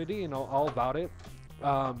community and all about it,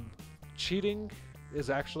 cheating is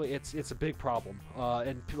actually, it's a big problem.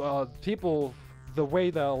 And people, the way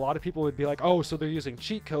that a lot of people would be like, oh, so they're using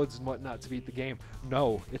cheat codes and whatnot to beat the game.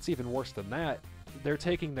 No, it's even worse than that. They're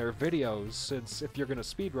taking their videos, since if you're going to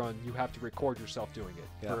speedrun, you have to record yourself doing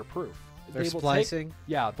it for proof. They're splicing?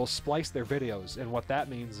 They'll splice their videos, and what that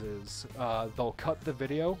means is they'll cut the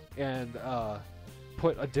video and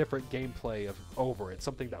put a different gameplay over it,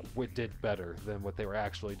 something that did better than what they were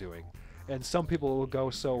actually doing. And some people will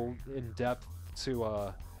go so in depth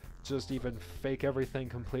to just even fake everything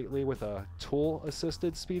completely with a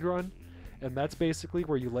tool-assisted speedrun, and that's basically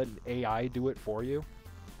where you let an AI do it for you.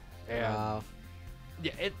 And Wow.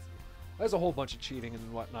 yeah, there's a whole bunch of cheating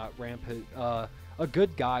and whatnot rampant. A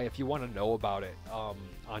good guy, if you want to know about it, on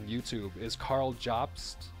YouTube is Carl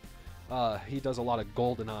Jobst. He does a lot of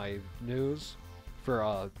GoldenEye news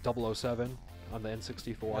for 007 on the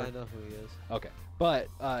N64. Yeah, I know who he is. Okay, but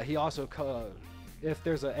he also, if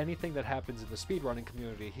there's anything that happens in the speedrunning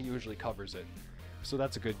community, he usually covers it. So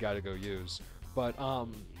that's a good guy to go use. But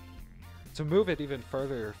to move it even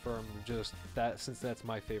further from just that, since that's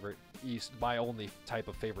my favorite my only type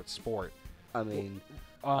of favorite sport. I mean,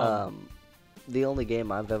 the only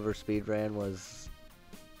game I've ever speedran was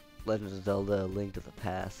Legend of Zelda: Link to the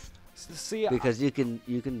Past. See, Because you can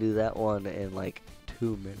do that one in like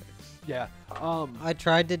 2 minutes. yeah, I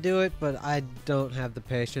tried to do it, but I don't have the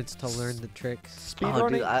patience to learn the tricks. Oh,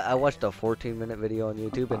 speedrunning. dude, I watched a 14-minute video on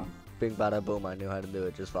YouTube, and bing bada boom, I knew how to do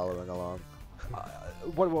it just following along.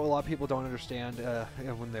 what a lot of people don't understand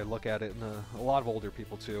when they look at it, and a lot of older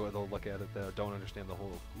people too, they'll look at it that don't understand the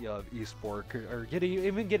whole e-sport or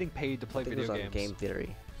even getting paid to play I think video it was on games. Game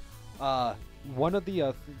Theory. One of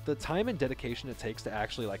the time and dedication it takes to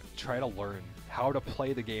actually like try to learn how to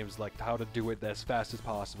play the games, like how to do it as fast as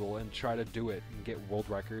possible and try to do it and get world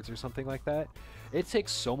records or something like that, it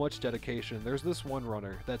takes so much dedication. There's this one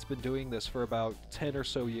runner that's been doing this for about 10 or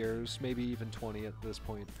so years, maybe even 20 at this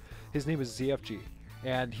point. His name is ZFG,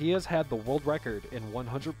 and he has had the world record in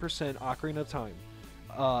 100% Ocarina of Time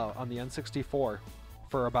on the N64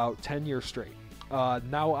 for about 10 years straight.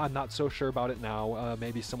 Now I'm not so sure about it now.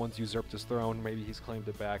 Maybe someone's usurped his throne. Maybe he's claimed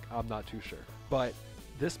it back. I'm not too sure. But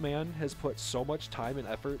this man has put so much time and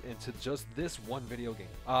effort into just this one video game.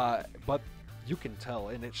 But you can tell,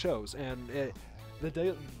 and it shows. And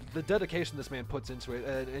the dedication this man puts into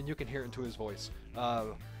it, and you can hear it into his voice.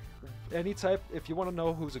 If you want to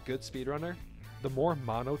know who's a good speedrunner, the more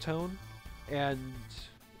monotone, and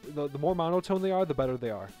the more monotone they are, the better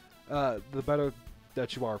they are. The better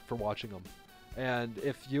that you are for watching them. And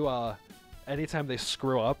if you, anytime they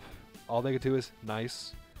screw up, all they can do is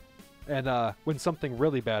nice. And when something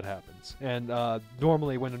really bad happens, and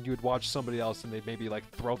normally when you would watch somebody else and they maybe like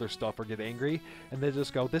throw their stuff or get angry, and they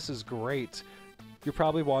just go, "This is great," you're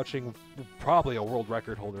probably watching a world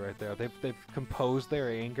record holder right there. They've composed their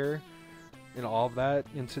anger and all of that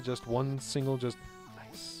into just one single, just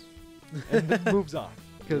nice, and then moves on.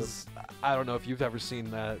 Because I don't know if you've ever seen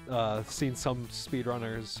that, seen some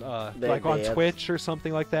speedrunners like on Twitch or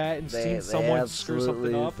something like that, and seen someone screw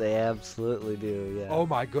something up. They absolutely do, yeah. Oh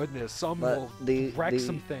my goodness, some will wreck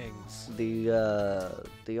some things.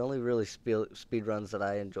 The only really speed runs that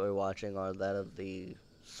I enjoy watching are that of the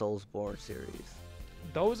Soulsborne series.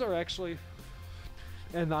 Those are actually,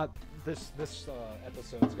 and not this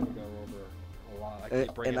episode's gonna go over a lot. I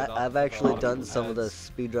keep bringing it up. I've actually done some of the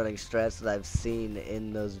speedrunning strats that I've seen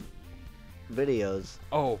in those videos.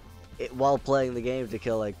 Oh. While playing the game to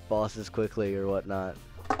kill like bosses quickly or whatnot.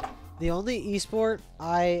 The only esport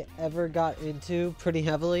I ever got into pretty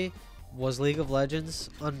heavily was League of Legends,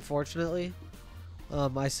 unfortunately.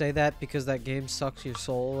 I say that because that game sucks your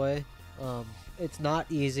soul away. It's not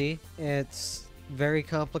easy. It's very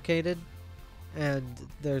complicated, and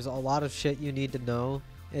there's a lot of shit you need to know.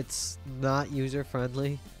 It's not user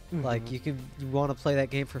friendly. Like you want to play that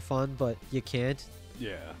game for fun, but you can't.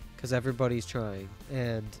 Yeah. Because everybody's trying.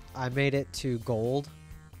 And I made it to gold,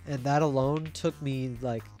 and that alone took me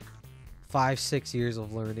like 5-6 years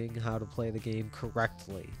of learning how to play the game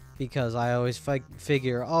correctly. Because I always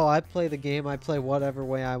figure, oh, I play the game, I play whatever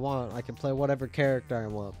way I want. I can play whatever character I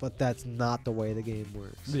want, but that's not the way the game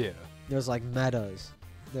works. Yeah. There's like metas.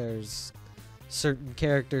 There's certain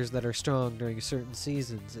characters that are strong during certain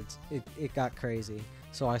seasons. It got crazy,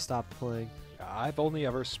 so I stopped playing. I've only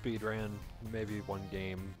ever speedran maybe one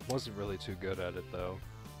game. Wasn't really too good at it though.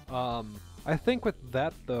 I think with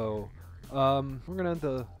that though, we're gonna end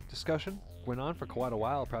the discussion. Went on for quite a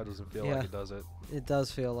while. Probably doesn't feel like it, does it? It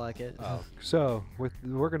does feel like it. So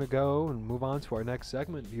we're gonna go and move on to our next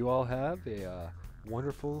segment. You all have a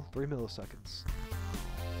wonderful 3 milliseconds.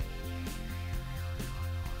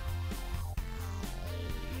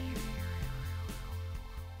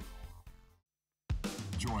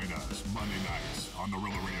 Join us Monday nights on the Rilla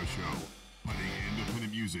Radio Show, putting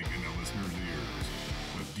independent music in the listeners' ears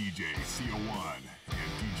with DJ CO1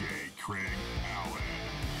 and DJ Craig Allen.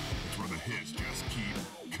 It's where the hits just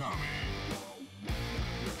keep coming.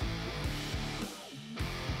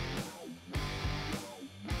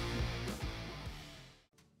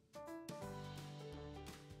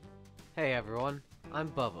 Hey everyone, I'm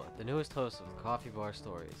Bubba, the newest host of the Coffee Bar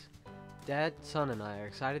Stories. Dad, son, and I are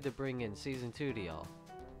excited to bring in Season 2 to y'all.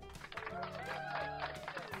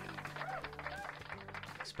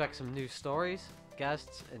 Expect some new stories,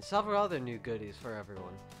 guests, and several other new goodies for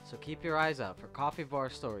everyone. So keep your eyes out for Coffee Bar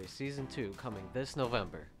Stories Season 2 coming this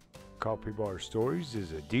November. Coffee Bar Stories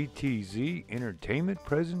is a DTZ Entertainment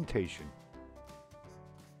presentation.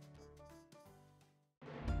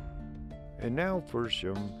 And now for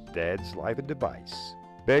some Dad's Life Advice.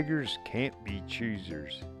 Beggars can't be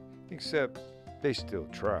choosers, except they still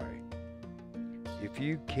try. If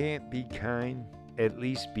you can't be kind, at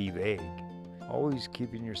least be vague. Always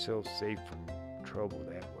keeping yourself safe from trouble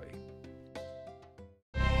that way.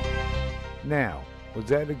 Now, was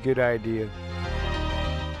that a good idea?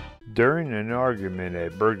 During an argument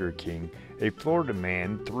at Burger King, a Florida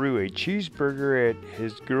man threw a cheeseburger at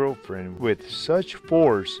his girlfriend with such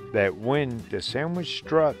force that when the sandwich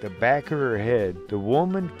struck the back of her head, the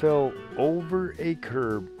woman fell over a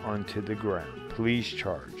curb onto the ground. Police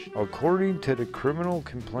charge. According to the criminal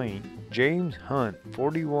complaint, James Hunt,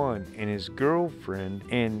 41, and his girlfriend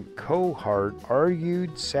and cohort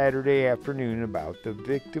argued Saturday afternoon about the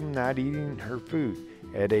victim not eating her food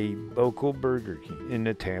at a local Burger King in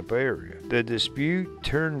the Tampa area. The dispute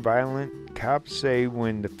turned violent, cops say,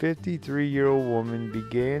 when the 53-year-old woman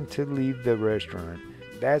began to leave the restaurant.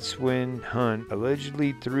 That's when Hunt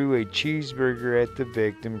allegedly threw a cheeseburger at the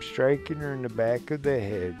victim, striking her in the back of the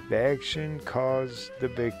head. The action caused the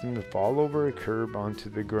victim to fall over a curb onto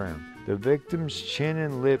the ground. The victim's chin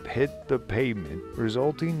and lip hit the pavement,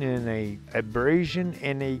 resulting in an abrasion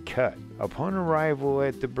and a cut. Upon arrival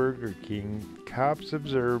at the Burger King, cops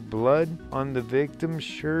observed blood on the victim's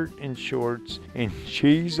shirt and shorts and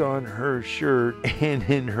cheese on her shirt and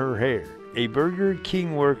in her hair. A Burger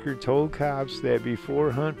King worker told cops that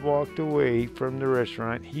before Hunt walked away from the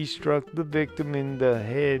restaurant, he struck the victim in the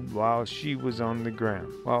head while she was on the ground.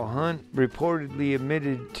 While Hunt reportedly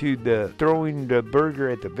admitted to throwing the burger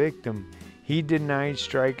at the victim, he denied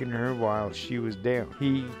striking her while she was down.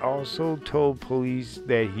 He also told police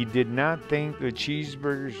that he did not think the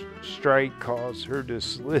cheeseburger strike caused her to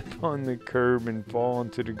slip on the curb and fall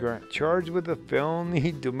onto the ground. Charged with a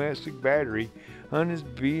felony domestic battery, Hunt is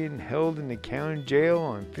being held in the county jail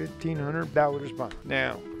on $1,500 bond.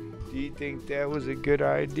 Now, do you think that was a good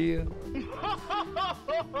idea?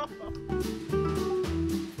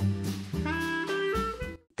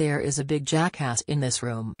 There is a big jackass in this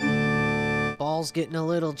room. Balls getting a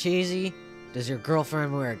little cheesy? Does your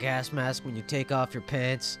girlfriend wear a gas mask when you take off your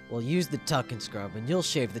pants? Well, use the tuck and scrub and you'll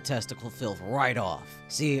shave the testicle filth right off.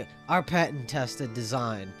 See, our patent-tested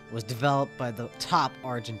design was developed by the top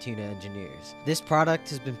Argentina engineers. This product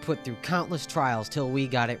has been put through countless trials till we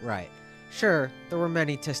got it right. Sure, there were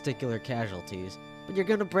many testicular casualties, but you're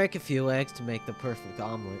gonna break a few eggs to make the perfect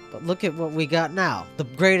omelet. But look at what we got now. The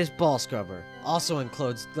greatest ball scrubber. Also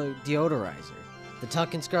includes the deodorizer. The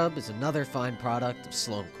tuck and scrub is another fine product of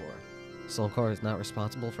Sloancore. Sloancore is not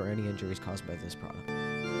responsible for any injuries caused by this product.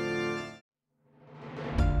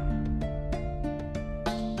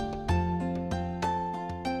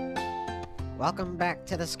 Welcome back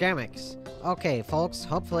to the Scammics. Okay, folks,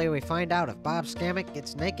 hopefully we find out if Bob Scammick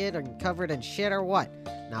gets naked and covered in shit or what.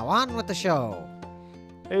 Now on with the show.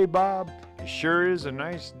 Hey Bob, it sure is a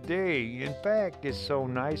nice day. In fact, it's so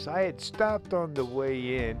nice I had stopped on the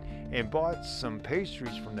way in and bought some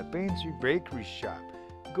pastries from the fancy bakery shop.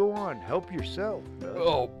 Go on, help yourself.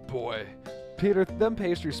 Oh boy. Peter, them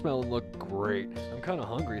pastries smell and look great. I'm kinda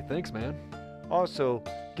hungry, thanks man. Also,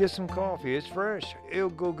 get some coffee, it's fresh. It'll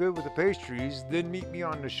go good with the pastries, then meet me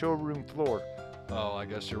on the showroom floor. Oh, I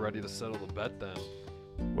guess you're ready to settle the bet then.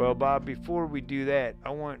 Well, Bob, before we do that,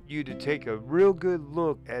 I want you to take a real good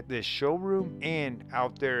look at this showroom and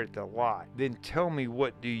out there at the lot. Then tell me,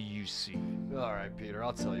 what do you see? Alright, Peter,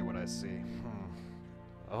 I'll tell you what I see.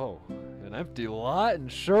 Oh, an empty lot and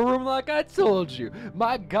showroom like I told you.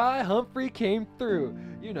 My guy Humphrey came through.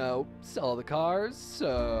 You know, sell the cars,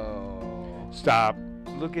 so... Stop.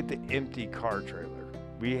 Look at the empty car trailer.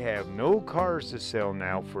 We have no cars to sell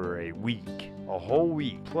now for a week. A whole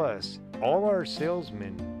week. Plus, all our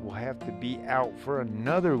salesmen will have to be out for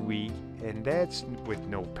another week, and that's with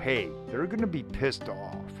no pay. They're gonna be pissed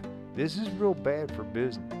off. This is real bad for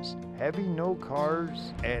business. Having no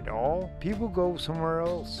cars at all, people go somewhere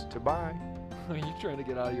else to buy. Are you trying to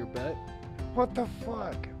get out of your bet? What the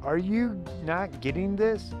fuck? Are you not getting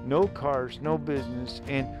this? No cars, no business,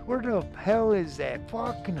 and where the hell is that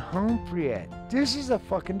fucking Humphrey at? This is a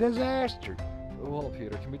fucking disaster. Well,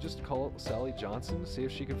 Peter, can we just call Sally Johnson to see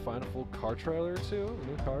if she can find a full car trailer or two?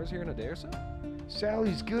 New cars here in a day or so?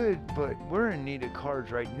 Sally's good, but we're in need of cars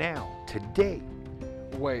right now, today.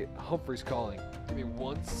 Wait, Humphrey's calling. Give me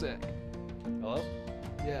 1 sec. Hello?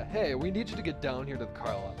 Yeah, hey, we need you to get down here to the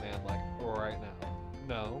car lot, man, like, right now.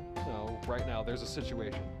 No, right now, there's a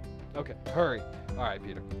situation. Okay, hurry. Alright,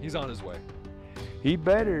 Peter, he's on his way. He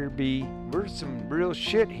better be. We're some real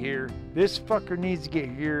shit here. This fucker needs to get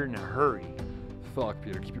here in a hurry. Fuck,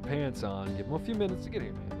 Peter, keep your pants on. Give him a few minutes to get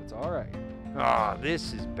here, man. It's alright. Ah,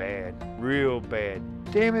 this is bad. Real bad.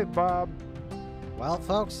 Damn it, Bob. Well,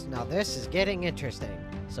 folks, now this is getting interesting.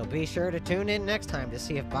 So be sure to tune in next time to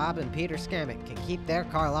see if Bob and Peter Scammick can keep their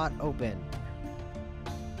car lot open.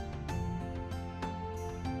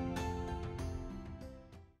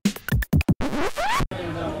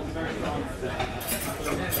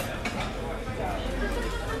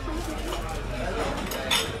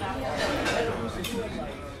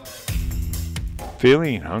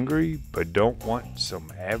 Feeling hungry but don't want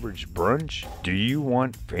some average brunch? Do you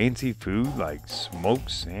want fancy food like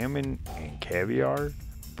smoked salmon and caviar?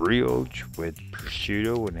 Brioche with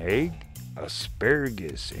prosciutto and egg?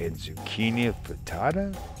 asparagus and zucchini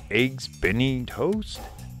frittata, eggs Benny toast,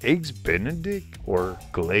 eggs Benedict, or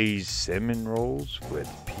glazed cinnamon rolls with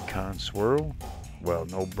pecan swirl? Well,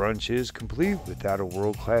 no brunch is complete without a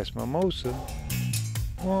world-class mimosa.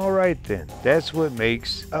 Alright then, that's what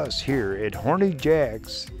makes us here at Horny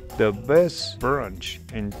Jack's the best brunch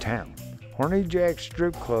in town. Horny Jack's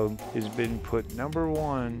Strip Club has been put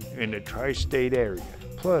 #1 in the tri-state area.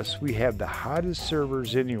 Plus, we have the hottest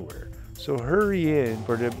servers anywhere. So hurry in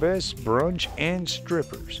for the best brunch and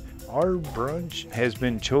strippers. Our brunch has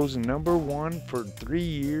been chosen #1 for 3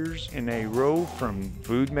 years in a row from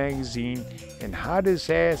Food Magazine and Hottest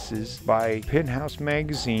Asses by Penthouse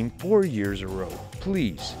Magazine 4 years in a row.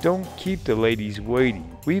 Please don't keep the ladies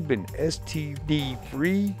waiting. We've been STD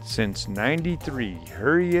free since '93.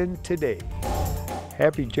 Hurry in today.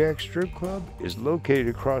 Happy Jack Strip Club is located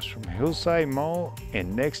across from Hillside Mall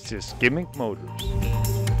and next to Skimmick Motors.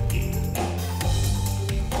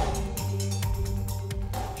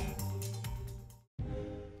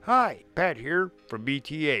 Hi, Pat here from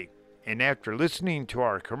BTA. And after listening to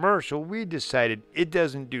our commercial, we decided it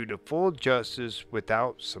doesn't do the full justice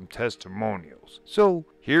without some testimonials. So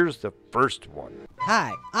here's the first one.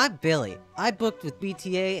 Hi, I'm Billy. I booked with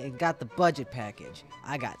BTA and got the budget package.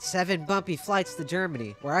 I got 7 bumpy flights to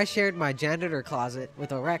Germany, where I shared my janitor closet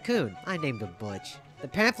with a raccoon. I named him Butch. The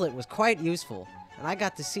pamphlet was quite useful, and I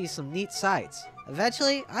got to see some neat sights.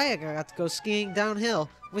 Eventually, I got to go skiing downhill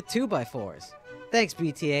with 2x4s. Thanks,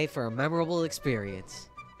 BTA, for a memorable experience.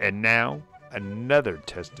 And now, another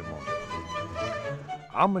testimony.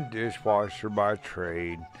 I'm a dishwasher by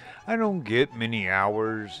trade. I don't get many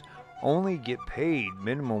hours, only get paid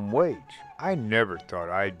minimum wage. I never thought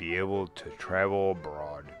I'd be able to travel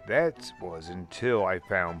abroad. That was until I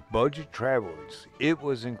found Budget Travelers. It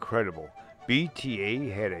was incredible.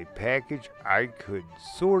 BTA had a package I could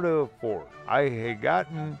sort of afford. I had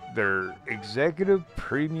gotten their executive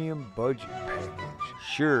premium budget package.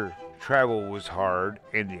 Sure, travel was hard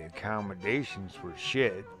and the accommodations were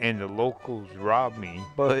shit and the locals robbed me,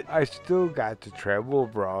 but I still got to travel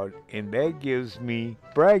abroad, and that gives me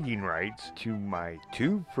bragging rights to my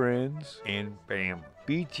 2 friends and family.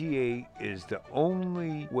 BTA is the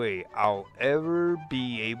only way I'll ever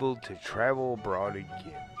be able to travel abroad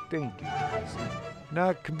again. Thank you.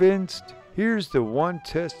 Not convinced? Here's the one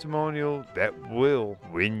testimonial that will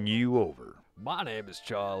win you over. My name is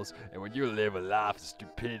Charles, and when you live a life of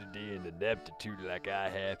stupidity and ineptitude like I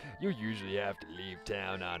have, you usually have to leave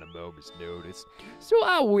town on a moment's notice. So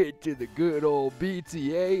I went to the good old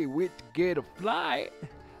BTA and went to get a flight.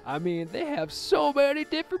 I mean, they have so many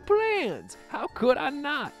different plans. How could I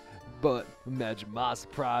not? But imagine my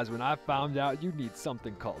surprise when I found out you need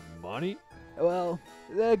something called money. Well,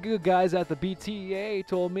 the good guys at the BTA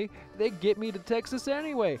told me they'd get me to Texas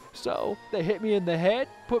anyway. So they hit me in the head,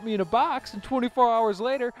 put me in a box, and 24 hours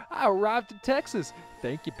later, I arrived in Texas.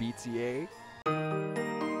 Thank you, BTA.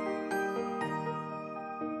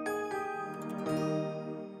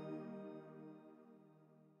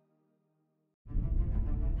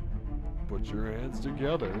 Put your hands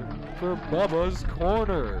together for Bubba's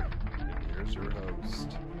Corner. And here's your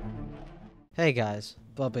host. Hey guys,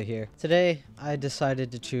 Bubba here. Today, I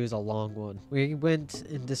decided to choose a long one. We went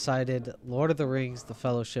and decided Lord of the Rings, The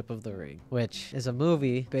Fellowship of the Ring, which is a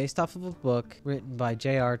movie based off of a book written by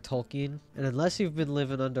J.R. Tolkien. And unless you've been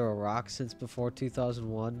living under a rock since before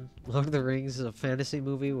 2001, Lord of the Rings is a fantasy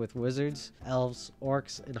movie with wizards, elves,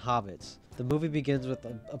 orcs, and hobbits. The movie begins with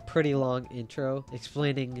a pretty long intro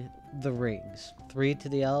explaining the rings. 3 to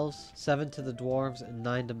the elves, 7 to the dwarves, and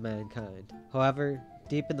 9 to mankind. However,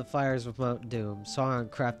 deep in the fires of Mount Doom, Sauron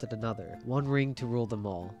crafted another, 1 ring to rule them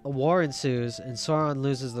all. A war ensues, and Sauron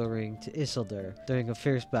loses the ring to Isildur during a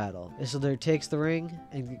fierce battle. Isildur takes the ring,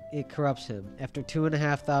 and it corrupts him. After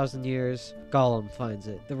 2,500 years, Gollum finds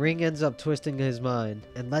it. The ring ends up twisting his mind,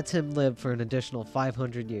 and lets him live for an additional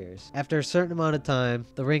 500 years. After a certain amount of time,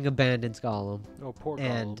 the ring abandons Gollum, Oh, poor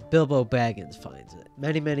and Gollum. Bilbo Baggins finds it.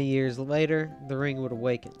 Many years later, the ring would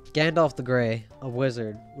awaken. Gandalf the Grey, a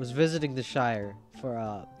wizard, was visiting the Shire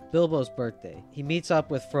for Bilbo's birthday. He meets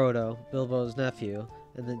up with Frodo, Bilbo's nephew,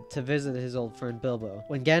 and then to visit his old friend Bilbo.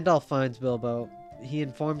 When Gandalf finds Bilbo, he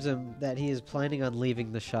informs him that he is planning on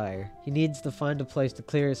leaving the Shire. He needs to find a place to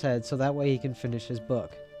clear his head so that way he can finish his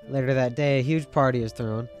book. Later that day, a huge party is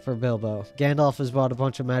thrown for Bilbo. Gandalf has bought a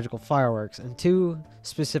bunch of magical fireworks, and 2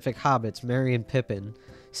 specific hobbits, Merry and Pippin,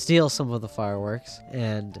 steal some of the fireworks,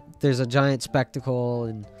 and there's a giant spectacle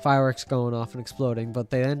and fireworks going off and exploding, but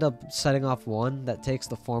they end up setting off one that takes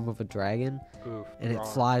the form of a dragon, Oof, and it wrong.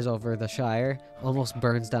 flies over the Shire, almost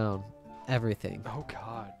burns down everything. Oh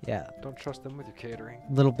God. Yeah. Don't trust them with your catering.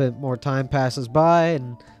 A little bit more time passes by,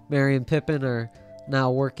 and Merry and Pippin are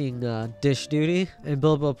now working dish duty, and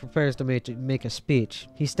Bilbo prepares to make a speech.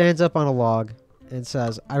 He stands up on a log and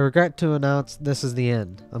says, "I regret to announce this is the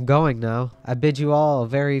end. I'm going now. I bid you all a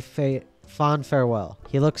very fond farewell."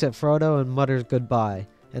 He looks at Frodo and mutters goodbye,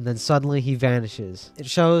 and then suddenly he vanishes. It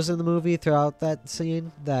shows in the movie throughout that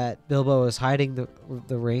scene that Bilbo is hiding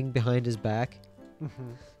the ring behind his back,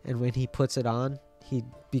 and when he puts it on, he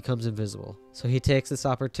becomes invisible. So he takes this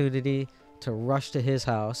opportunity to rush to his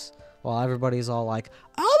house while everybody's all like,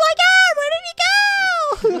 "Oh my God, where did he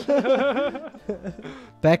go?"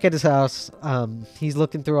 Back at his house, he's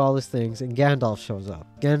looking through all his things, and Gandalf shows up.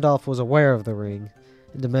 Gandalf was aware of the ring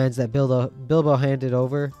and demands that Bilbo hand it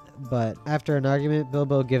over, but after an argument,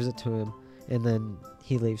 Bilbo gives it to him, and then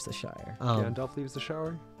he leaves the Shire. Gandalf leaves the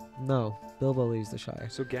shower? No, Bilbo leaves the Shire.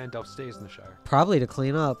 So Gandalf stays in the Shire. Probably to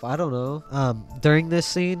clean up. I don't know. During this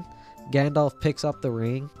scene, Gandalf picks up the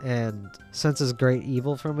ring and senses great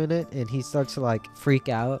evil for a minute, and he starts to like freak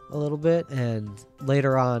out a little bit. And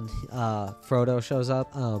later on, Frodo shows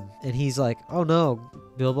up, and he's like, "Oh no,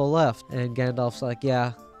 Bilbo left." And Gandalf's like,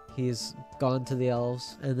 "Yeah, he's gone to the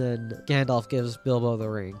elves." And then Gandalf gives Bilbo the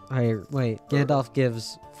ring. Gandalf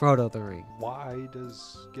gives Frodo the ring. Why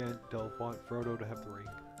does Gandalf want Frodo to have the ring?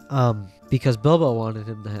 Because Bilbo wanted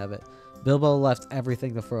him to have it. Bilbo left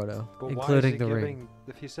everything to Frodo, But including why the is he ring.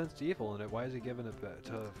 If he sensed evil in it, why is he giving it to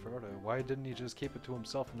Frodo? Why didn't he just keep it to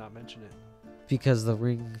himself and not mention it? Because the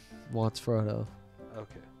ring wants Frodo.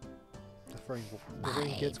 Okay. The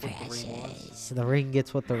ring gets what the ring wants. The ring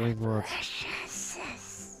gets what the ring wants.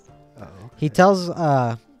 He tells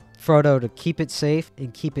Frodo to keep it safe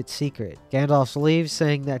and keep it secret. Gandalf leaves,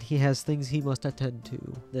 saying that he has things he must attend to.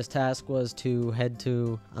 This task was to head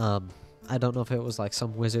to, I don't know if it was like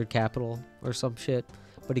some wizard capital or some shit,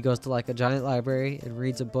 but he goes to like a giant library and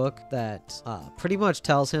reads a book that pretty much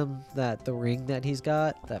tells him that the ring that he's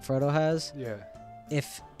got, that Frodo has, Yeah.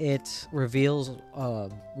 if it reveals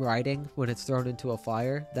writing when it's thrown into a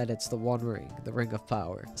fire, that it's the One Ring, the Ring of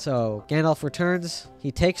Power. So Gandalf returns,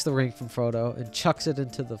 he takes the ring from Frodo and chucks it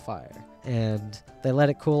into the fire. And they let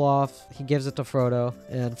it cool off. He gives it to Frodo,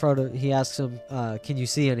 and he asks him, "Can you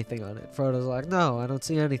see anything on it?" Frodo's like, "No, I don't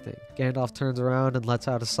see anything." Gandalf turns around and lets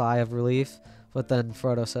out a sigh of relief. But then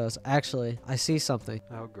Frodo says, "Actually, I see something.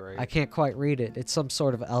 Oh, great. I can't quite read it. It's some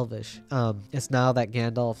sort of Elvish." It's now that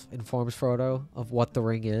Gandalf informs Frodo of what the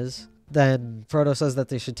ring is. Then Frodo says that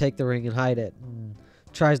they should take the ring and hide it, and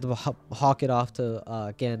tries to hawk it off to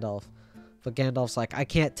Gandalf. But Gandalf's like, "I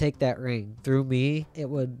can't take that ring. Through me, it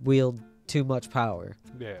would wield too much power."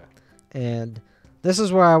 Yeah. And this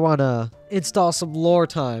is where I want to install some lore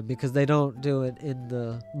time, because they don't do it in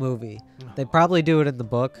the movie. They probably do it in the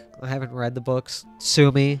book. I haven't read the books.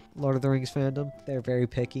 Sue me, Lord of the Rings fandom. They're very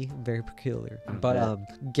picky and very peculiar. But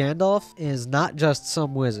Gandalf is not just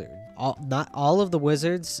some wizard. Not all of the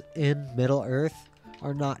wizards in Middle-earth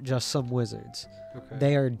are not just some wizards. Okay.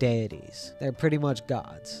 They are deities. They're pretty much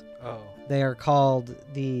gods. Oh. They are called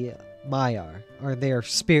the Maiar, or they're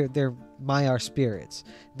Maiar spirits.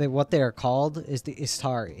 What they are called is the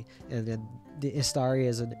Istari, and then the Istari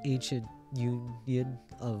is an ancient union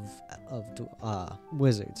of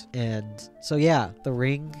wizards. And so yeah, the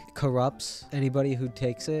ring corrupts anybody who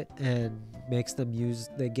takes it and makes them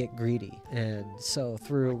they get greedy. And so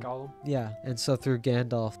through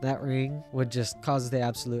Gandalf, that ring would just cause the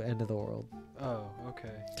absolute end of the world. Oh,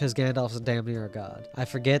 okay. Because Gandalf's damn near a god. I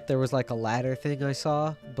forget, there was like a ladder thing I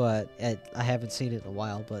saw, but I haven't seen it in a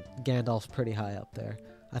while, but Gandalf's pretty high up there.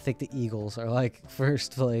 I think the Eagles are like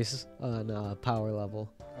first place on power level.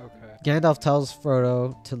 Okay. Gandalf tells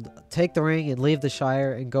Frodo to take the ring and leave the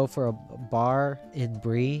Shire and go for a bar in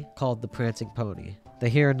Bree called the Prancing Pony. They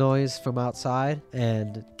hear a noise from outside,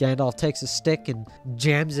 and Gandalf takes a stick and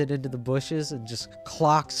jams it into the bushes and just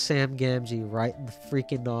clocks Sam Gamgee right in the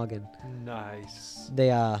freaking noggin. Nice. They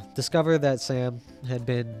discover that Sam had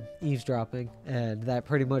been eavesdropping, and that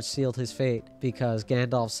pretty much sealed his fate, because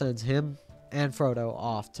Gandalf sends him and Frodo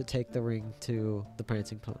off to take the ring to the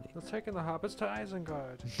Prancing Pony. They're taking the hobbits to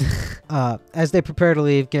Isengard. As they prepare to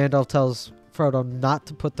leave, Gandalf tells Frodo not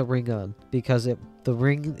to put the ring on, because the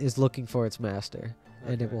ring is looking for its master.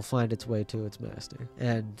 And it will find its way to its master.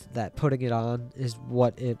 And that putting it on is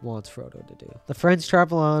what it wants Frodo to do. The friends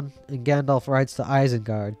travel on, and Gandalf rides to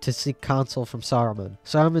Isengard to seek counsel from Saruman.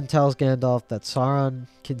 Saruman tells Gandalf that Sauron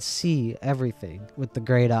can see everything with the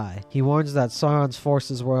Great Eye. He warns that Sauron's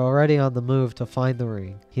forces were already on the move to find the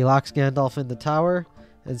ring. He locks Gandalf in the tower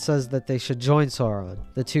and says that they should join Sauron.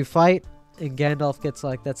 The two fight, and Gandalf gets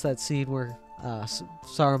that's that scene where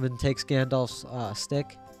Saruman takes Gandalf's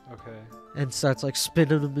stick Okay. and starts like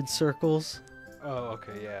spinning him in circles, Oh,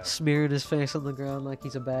 okay, yeah. smearing his face on the ground like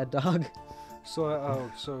he's a bad dog.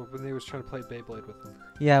 So when he was trying to play Beyblade with him.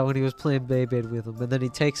 Yeah, when he was playing Beyblade with him, and then he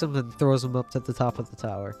takes him and throws him up to the top of the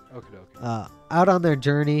tower. Okay. Out on their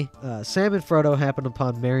journey, Sam and Frodo happen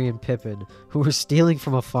upon Merry and Pippin, who were stealing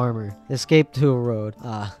from a farmer, escaped to a road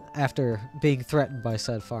after being threatened by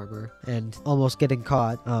said farmer and almost getting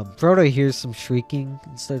caught. Frodo hears some shrieking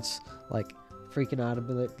and starts like freaking out a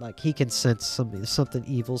bit, like he can sense something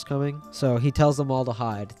evil's coming. So he tells them all to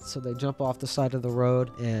hide. So they jump off the side of the road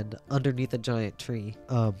and underneath a giant tree.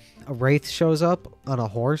 A wraith shows up on a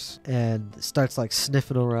horse and starts like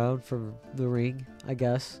sniffing around for the ring, I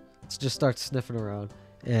guess. It just starts sniffing around.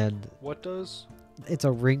 And What does? it's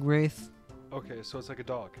a ring wraith. Okay, so it's like a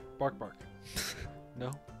dog. Bark, bark. No?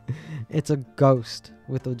 It's a ghost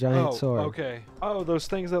with a giant sword. Okay. Oh, those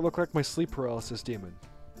things that look like my sleep paralysis demon.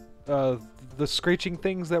 The screeching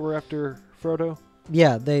things that were after Frodo?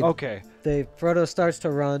 Yeah, they Okay. Frodo starts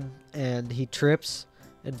to run and he trips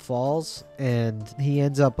and falls and he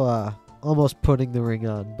ends up almost putting the ring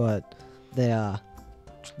on, but the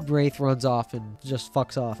wraith runs off and just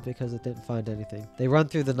fucks off because it didn't find anything. They run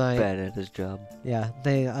through the night. Bad at his job. Yeah,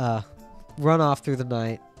 they run off through the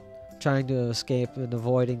night, trying to escape and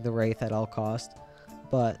avoiding the wraith at all cost.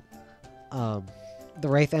 But the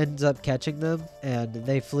wraith ends up catching them, and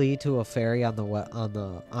they flee to a ferry on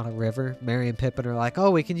a river. Merry and Pippin are like,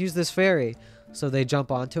 "Oh, we can use this ferry," so they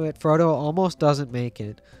jump onto it. Frodo almost doesn't make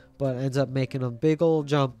it, but ends up making a big old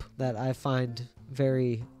jump that I find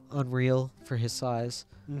very unreal for his size.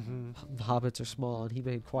 Mm-hmm. Hobbits are small, and he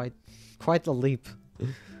made quite the leap.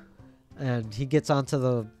 And he gets onto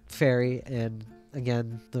the ferry, and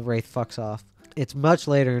again, the wraith fucks off. It's much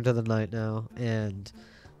later into the night now, and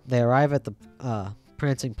they arrive at the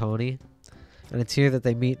Prancing Pony, and it's here that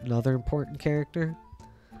they meet another important character.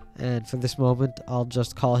 And for this moment, I'll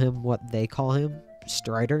just call him what they call him,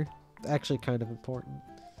 Strider. Actually, kind of important.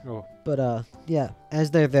 Oh. But yeah, as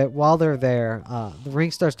they're there, while they're there, the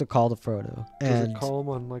ring starts to call to Frodo, Does and it call him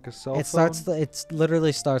on like a cell phone? it starts. It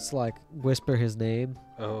literally starts to like whisper his name,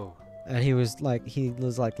 Oh. and he was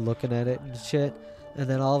like looking at it and shit, and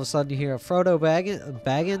then all of a sudden you hear a Frodo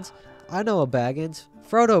Baggins. I know a Baggins.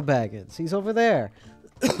 Frodo Baggins. He's over there,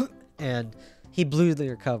 and he blew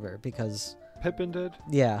their cover because Pippin did?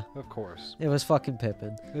 yeah, Of course. it was fucking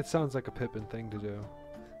Pippin. It sounds like a Pippin thing to do.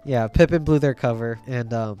 Yeah, Pippin blew their cover, and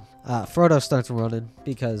Frodo starts running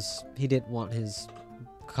because he didn't want his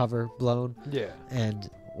cover blown. Yeah. And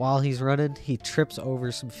while he's running, he trips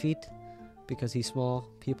over some feet because he's small,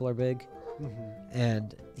 people are big, Mm-hmm.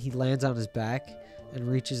 and he lands on his back and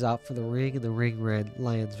reaches out for the ring, and the ring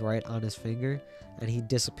lands right on his finger, and he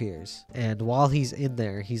disappears. And while he's in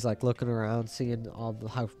there, he's like looking around, seeing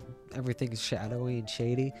how everything's shadowy and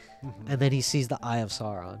shady, Mm-hmm. and then he sees the Eye of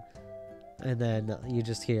Sauron. And then you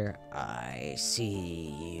just hear, "I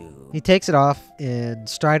see you." He takes it off, and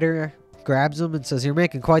Strider grabs him and says, "You're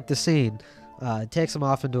making quite the scene." Takes him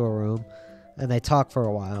off into a room, and they talk for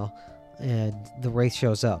a while, and the wraith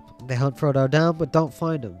shows up. They hunt Frodo down, but don't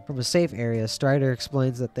find him. From a safe area, Strider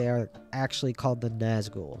explains that they are actually called the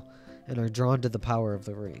Nazgul, and are drawn to the power of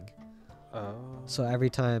the ring. Oh. So every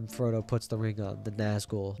time Frodo puts the ring on, the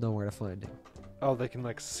Nazgul know where to find him. Oh, they can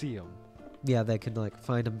like see him. Yeah, they can like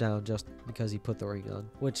find him down just because he put the ring on,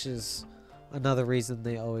 which is another reason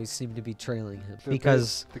they always seem to be trailing him.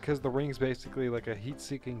 Because the ring's basically like a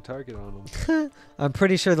heat-seeking target on him. I'm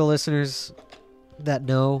pretty sure the listeners that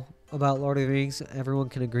know about Lord of the Rings, everyone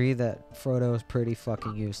can agree that Frodo is pretty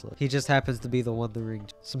fucking useless. He just happens to be the one the ring.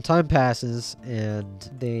 Some time passes, and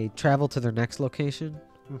they travel to their next location.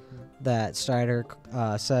 Mm-hmm. That Strider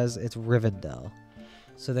says it's Rivendell.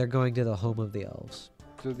 So they're going to the home of the elves.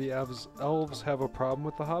 Do the elves have a problem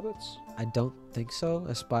with the hobbits? I don't think so,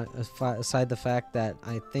 aside the fact that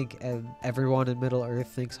I think everyone in Middle-earth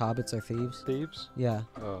thinks hobbits are thieves. Thieves? Yeah,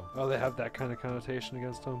 Oh, they have that kind of connotation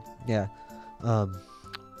against them? yeah.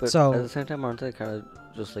 But So- at the same time, aren't they kind of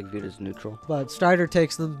just like viewed as neutral? But Strider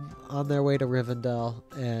takes them on their way to Rivendell,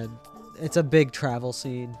 and it's a big travel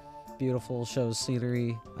scene. Beautiful, shows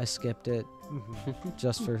scenery. I skipped it Mm-hmm.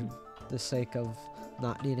 just for the sake of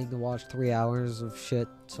not needing to watch 3 hours of shit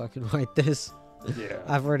so I can write this. Yeah.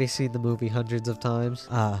 I've already seen the movie hundreds of times.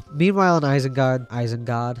 Meanwhile in Isengard. Did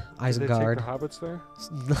they take the hobbits there?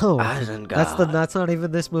 No, Isengard. that's not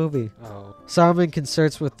even this movie. Oh. Saruman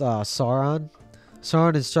concerts with Sauron.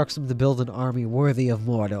 Sauron instructs him to build an army worthy of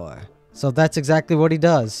Mordor. So that's exactly what he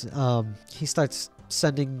does. He starts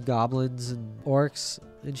sending goblins and orcs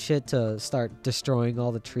and shit to start destroying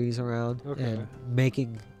all the trees around Okay. and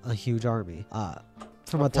making a huge army.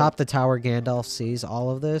 From atop the tower, Gandalf sees all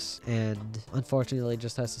of this, and unfortunately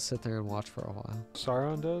just has to sit there and watch for a while.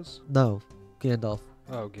 Sauron does? No, Gandalf.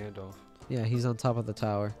 Oh, Gandalf. Yeah, he's on top of the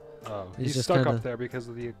tower. Oh, He's he's just stuck kinda- up there because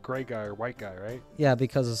of the gray guy or white guy, right? Yeah,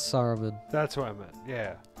 because of Saruman. That's what I meant.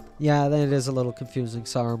 Yeah. Yeah, that is a little confusing,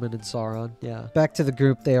 Saruman and Sauron. Yeah. Back to the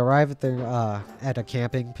group. They arrive at their at a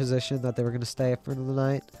camping position that they were going to stay for the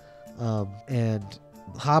night. And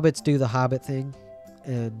hobbits do the hobbit thing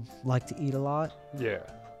and like to eat a lot. Yeah.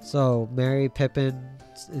 So Merry, Pippin,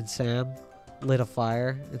 and Sam lit a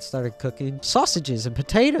fire and started cooking sausages and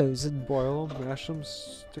potatoes. And Boil them, mash them,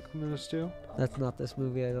 stick them in a stew. that's not this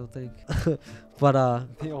movie, I don't think. But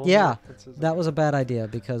The only yeah, references that I was a bad idea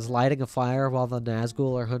because lighting a fire while the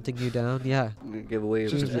Nazgul are hunting you down. Yeah. Give away your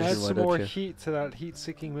Just position, add why some don't more you? heat to that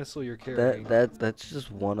heat-seeking missile you're carrying. That's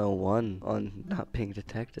just 101 on not being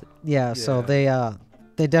detected. Yeah. So Yeah.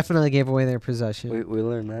 they definitely gave away their possession. We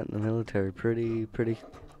learned that in the military pretty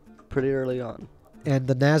early on. And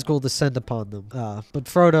the Nazgul descend upon them. But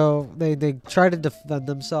Frodo, they try to defend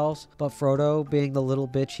themselves, but Frodo, being the little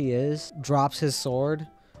bitch he is, drops his sword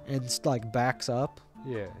and like backs up,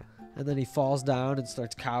 Yeah. and then he falls down and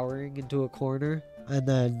starts cowering into a corner. And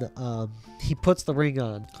then he puts the ring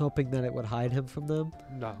on, hoping that it would hide him from them.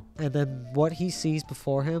 No. And then what he sees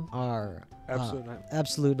before him are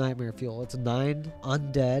absolute nightmare fuel. It's 9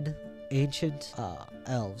 undead ancient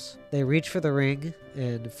elves. They reach for the ring,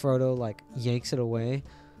 and Frodo like yanks it away.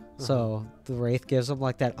 So the wraith gives him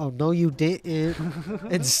like that, "Oh no, you didn't,"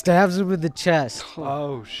 and stabs him in the chest,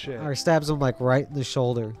 Oh shit. or stabs him like right in the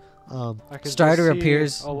shoulder. I can Strider just see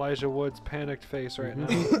appears. Elijah Wood's panicked face right now,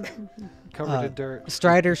 covered in dirt.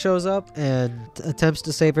 Strider shows up and attempts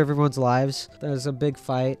to save everyone's lives. There's a big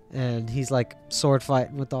fight, and he's like sword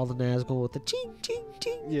fighting with all the Nazgul with the ching ching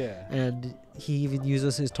ching. Yeah. And he even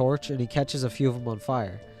uses his torch, and he catches a few of them on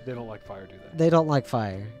fire. They don't like fire, do they? They don't like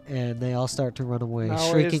fire, and they all start to run away, Now,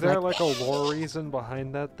 shrieking is there like, like a lore reason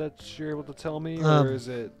behind that you're able to tell me, Um, or is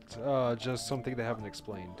it just something they haven't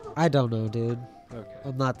explained? I don't know, dude. Okay.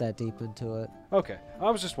 I'm not that deep into it. Okay. I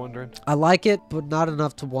was just wondering. I like it, but not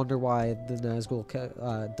enough to wonder why the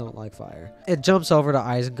Nazgul don't like fire. It jumps over to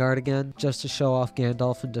Isengard again, just to show off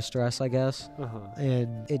Gandalf in distress, I guess.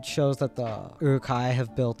 And it shows that the Uruk-hai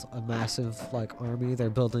have built a massive like army. They're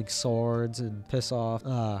building swords and piss off.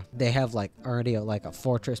 They have like already a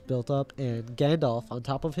fortress built up, and Gandalf on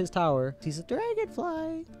top of his tower sees a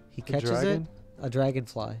dragonfly. He catches dragon? it. A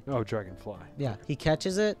dragonfly. Oh, dragonfly. Yeah, he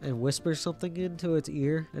catches it and whispers something into its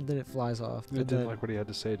ear, and then it flies off. It And didn't then- like what he had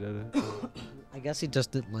to say, did it? I guess he just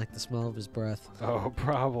didn't like the smell of his breath. Oh,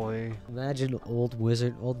 probably. Imagine old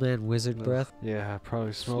man wizard breath. Yeah, it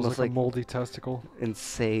probably smells Smells like like- a moldy testicle. And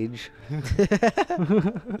sage.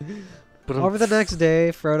 Over the next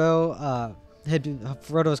day, Frodo's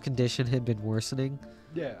condition had been worsening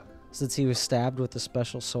Yeah. since he was stabbed with a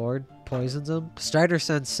special sword. Poisons him. Strider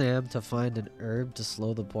sends Sam to find an herb to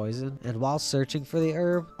slow the poison, and while searching for the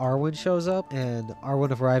herb, Arwen shows up, and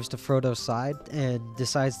Arwen arrives to Frodo's side and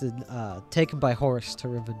decides to take him by horse to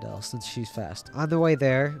Rivendell since she's fast. On the way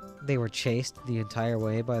there, they were chased the entire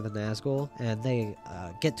way by the Nazgul, and they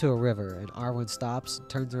get to a river, and Arwen stops,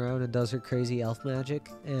 turns around, and does her crazy elf magic,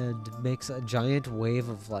 and makes a giant wave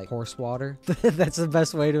of like horse water. That's the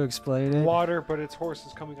best way to explain it. Water, but it's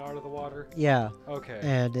horses coming out of the water. Yeah. Okay.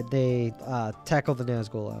 And they tackle the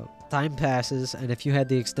Nazgul out. Time passes, and if you had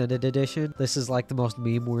the extended edition, this is like the most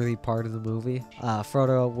meme-worthy part of the movie.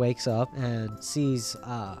 Frodo wakes up and sees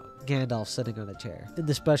Gandalf sitting on a chair. In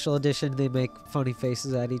the special edition, they make funny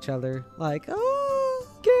faces at each other, like, "Oh,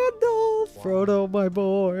 Gandalf, Frodo, my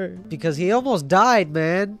boy," because he almost died,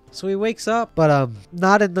 man. So he wakes up, but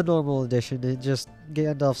not in the normal edition. It just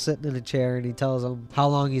Gandalf sitting in a chair, and he tells him how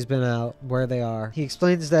long he's been out, where they are. He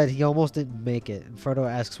explains that he almost didn't make it, and Frodo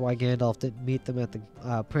asks why Gandalf didn't meet them at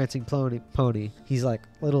the prancing pony. He's like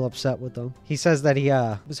a little upset with them. He says that he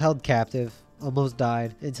was held captive, almost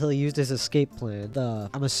died, until he used his escape plan.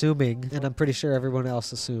 I'm assuming, and I'm pretty sure everyone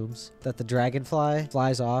else assumes, that the dragonfly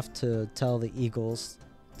flies off to tell the eagles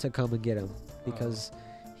to come and get him, because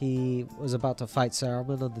he was about to fight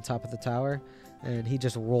Saruman on the top of the tower, and he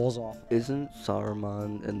just rolls off. Isn't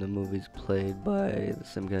Saruman in the movies played by the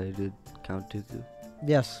same guy who did Count Dooku?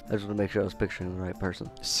 Yes, I just want to make sure I was picturing the right person.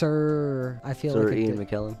 I feel Sir like it Ian did-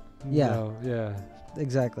 McKellen. Yeah. No, yeah.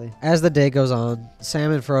 Exactly. As the day goes on,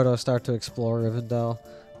 Sam and Frodo start to explore Rivendell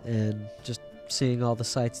and just seeing all the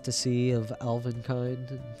sights to see of elven kind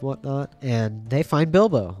and whatnot. And they find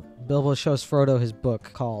Bilbo. Bilbo shows Frodo his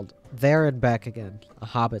book called There and Back Again, A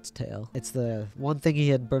Hobbit's Tale. It's the one thing he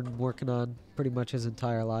had been working on pretty much his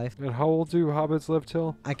entire life. And how old do hobbits live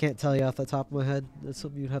till? I can't tell you off the top of my head. That's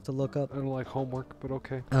something you'd have to look up. I don't like homework, but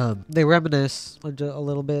okay. They reminisce a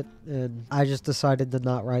little bit, and I just decided to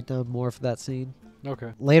not write down more for that scene.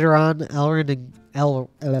 Okay. Later on, Elrond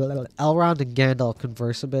and Gandalf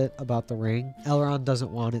converse a bit about the ring. Elrond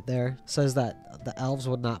doesn't want it there. Says that the elves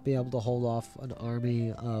would not be able to hold off an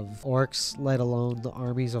army of orcs, let alone the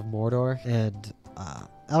armies of Mordor. And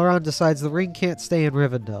Elrond decides the ring can't stay in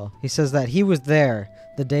Rivendell. He says that he was there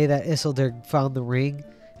the day that Isildur found the ring,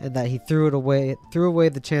 and that he threw away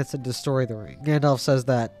the chance to destroy the ring. Gandalf says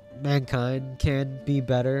that mankind can be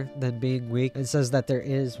better than being weak, and says that there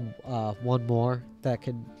is one more that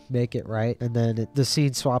can make it right. And then the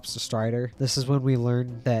scene swaps to Strider. This is when we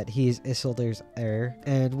learn that he's Isildur's heir,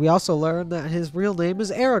 and we also learn that his real name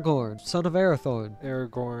is Aragorn, son of Arathorn.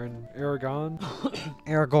 Aragon?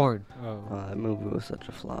 Aragorn. Oh. That movie was such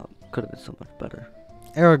a flop. Could have been so much better.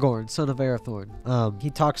 Aragorn, son of Arathorn.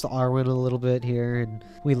 He talks to Arwen a little bit here, and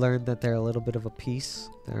we learn that they're a little bit of a piece.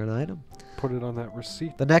 They're an item. Put it on that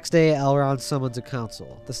receipt. The next day, Elrond summons a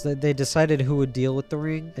council. They decided who would deal with the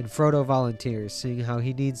ring, and Frodo volunteers, seeing how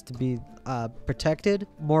he needs to be protected.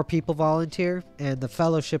 More people volunteer, and the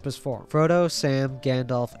Fellowship is formed. Frodo, Sam,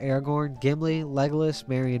 Gandalf, Aragorn, Gimli, Legolas,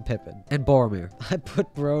 Merry, and Pippin. And Boromir. I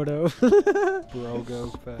put Frodo. Bro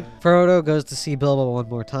goes fast. Frodo goes to see Bilbo one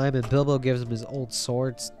more time, and Bilbo gives him his old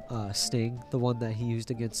sword, Sting, the one that he used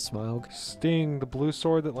against Smaug. Sting, the blue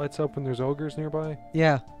sword that lights up when there's ogres nearby?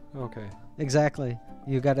 Yeah. Okay. Exactly.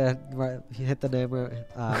 You gotta hit the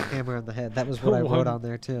hammer on the head. That was what I wrote on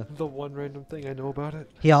there too. The one random thing I know about it.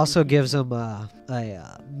 He also gives him a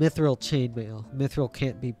mithril chainmail. Mithril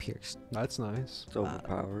can't be pierced. That's nice. It's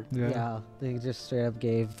overpowered. Yeah, they just straight up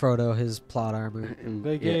gave Frodo his plot armor.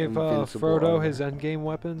 They gave Frodo his endgame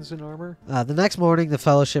weapons and armor. The next morning, the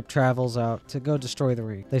Fellowship travels out to go destroy the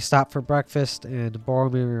ring. They stop for breakfast, and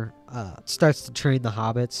Boromir starts to train the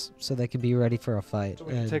hobbits so they can be ready for a fight. So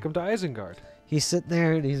we can take him to Isengard. He's sitting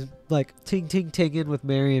there and he's like ting-ting-tinging with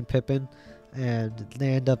Merry and Pippin, and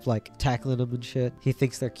they end up like tackling him and shit. He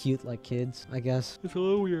thinks they're cute like kids, I guess. It's a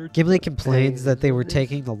little weird. Gimli complains that they were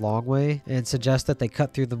taking the long way and suggests that they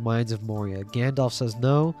cut through the mines of Moria. Gandalf says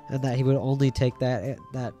no, and that he would only take that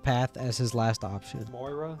path as his last option.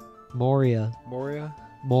 Moria.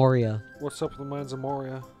 What's up with the mines of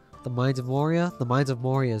Moria? The mines of Moria? The mines of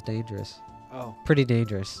Moria is dangerous. Oh. Pretty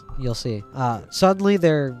dangerous. You'll see. Suddenly,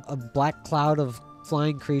 they're a black cloud of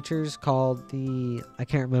flying creatures called I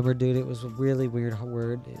can't remember, dude. It was a really weird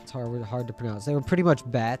word. It's hard to pronounce. They were pretty much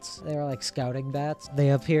bats. They were like scouting bats. They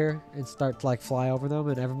appear and start to like fly over them,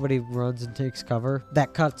 and everybody runs and takes cover.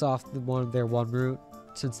 That cuts off their one route,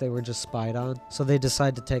 since they were just spied on. So they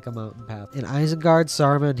decide to take a mountain path. In Isengard,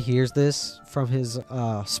 Saruman hears this from his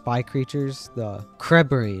spy creatures, the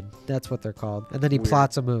Krebrain. That's what they're called. And then he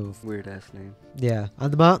plots a move. Weird ass name. Yeah.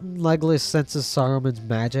 On the mountain, Legolas senses Saruman's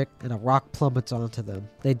magic, and a rock plummets onto them.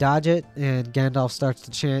 They dodge it, and Gandalf starts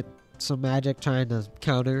to chant some magic trying to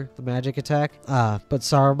counter the magic attack. But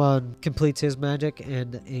Saruman completes his magic,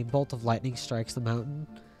 and a bolt of lightning strikes the mountain,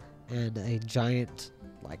 and a giant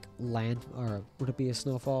land, or would it be a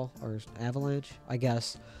snowfall or avalanche, I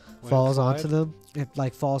guess, falls onto them.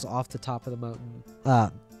 It falls off the top of the mountain.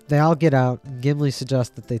 They all get out, and Gimli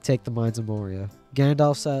suggests that they take the mines of Moria.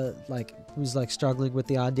 Gandalf says, who's struggling with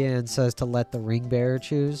the idea, and says to let the ring bearer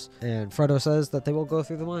choose, and Frodo says that they will go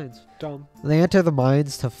through the mines. Dumb. They enter the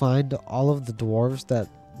mines to find all of the dwarves that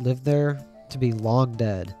lived there to be long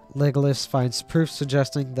dead. Legolas finds proof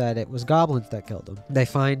suggesting that it was goblins that killed them. They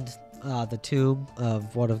find the tomb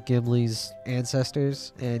of one of Gimli's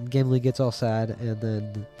ancestors, and Gimli gets all sad, and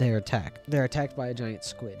then they're attacked. They're attacked by a giant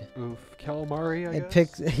squid. Oof. Calamari, I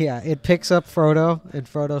guess? It picks up Frodo, and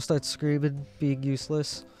Frodo starts screaming, being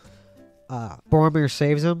useless. Boromir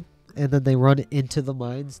saves him, and then they run into the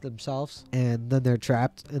mines themselves, and then they're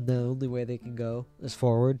trapped, and the only way they can go is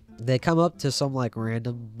forward. They come up to some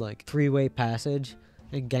random three-way passage,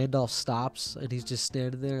 and Gandalf stops, and he's just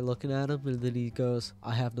standing there looking at him, and then he goes,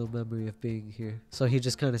 I have no memory of being here. So he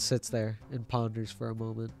just kind of sits there and ponders for a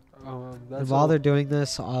moment. And while they're doing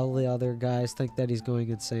this, all the other guys think that he's going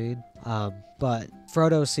insane. But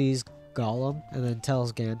Frodo sees Gollum and then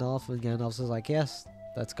tells Gandalf, and Gandalf is like, yes,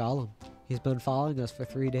 that's Gollum. He's been following us for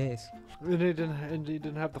 3 days. And he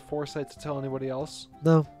didn't have the foresight to tell anybody else?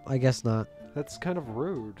 No, I guess not. That's kind of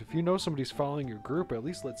rude. If you know somebody's following your group, at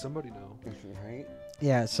least let somebody know. Right?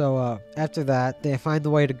 Yeah, so after that, they find the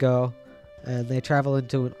way to go, and they travel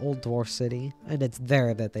into an old dwarf city, and it's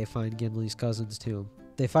there that they find Gimli's cousin's tomb.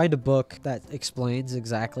 They find a book that explains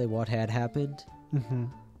exactly what had happened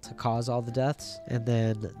to cause all the deaths, and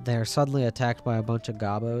then they're suddenly attacked by a bunch of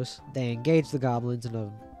gobos. They engage the goblins in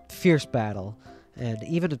a fierce battle, and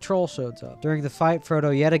even a troll shows up. During the fight,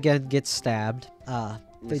 Frodo yet again gets stabbed.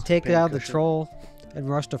 They Mr. take down the Pincushion. troll and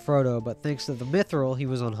rush to Frodo, but thanks to the mithril, he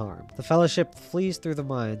was unharmed. The Fellowship flees through the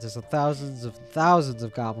mines as thousands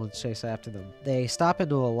of goblins chase after them. They stop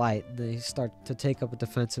into a light, and they start to take up a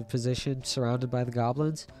defensive position surrounded by the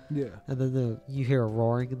goblins, Yeah. and then you hear a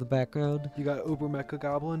roaring in the background, You got Uber Mecha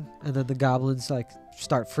Goblin? and then the goblins like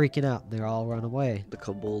start freaking out, and they all run away. The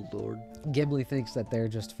Kobold Lord. Gimli thinks that they're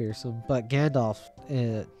just fearsome, but Gandalf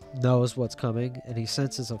knows what's coming, and he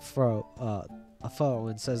senses a foe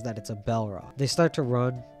and says that it's a Balrog. They start to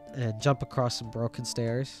run and jump across some broken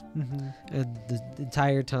stairs, and the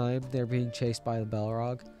entire time they're being chased by the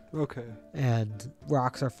Balrog, Okay. and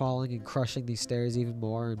rocks are falling and crushing these stairs even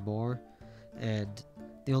more and more, and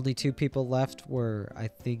the only two people left were, I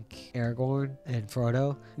think, Aragorn and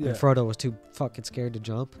Frodo, Yeah. and Frodo was too fucking scared to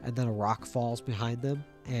jump, and then a rock falls behind them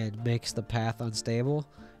and makes the path unstable,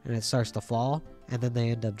 and it starts to fall, and then they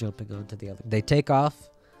end up jumping onto the other. They take off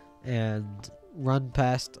and run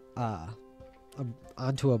past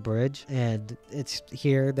onto a bridge, and it's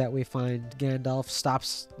here that we find Gandalf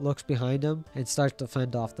stops, looks behind him, and starts to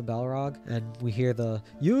fend off the Balrog, and we hear the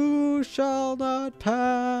 "You shall not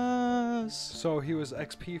pass." So he was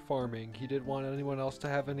XP farming. He didn't want anyone else to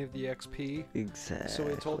have any of the XP. Exactly. So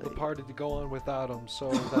he told the party to go on without him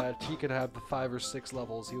so that he could have the 5 or 6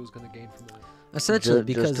 levels he was going to gain from that. Essentially, just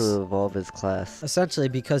because to evolve his class. Essentially,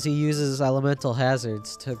 because he uses elemental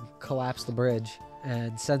hazards to collapse the bridge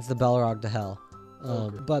and sends the Balrog to hell.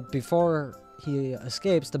 Okay. But before he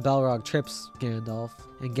escapes, the Balrog trips Gandalf,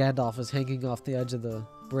 and Gandalf is hanging off the edge of the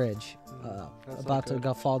bridge, That's about to not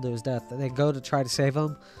go fall to his death. They go to try to save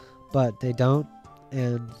him, but they don't.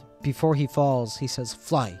 And before he falls, he says,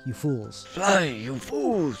 "Fly, you fools." Fly, you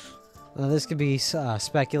fools! Now, this could be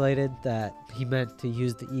speculated that he meant to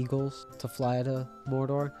use the eagles to fly to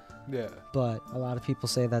Mordor, Yeah. but a lot of people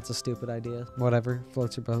say that's a stupid idea. Whatever,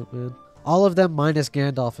 floats your boat, man. All of them minus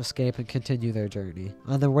Gandalf escape and continue their journey.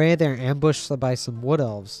 On the way, they're ambushed by some wood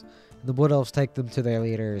elves. The wood elves take them to their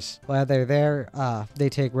leaders. While they're there, they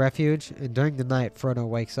take refuge, and during the night, Frodo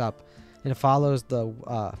wakes up and follows the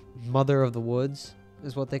Mother of the Woods,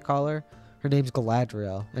 is what they call her. Her name's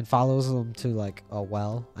Galadriel, and follows them to like a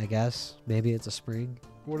well, I guess. Maybe it's a spring.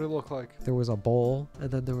 What did it look like? There was a bowl, and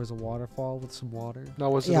then there was a waterfall with some water. Now,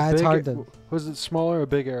 was it Yeah, a big, it's hard to- was it smaller or a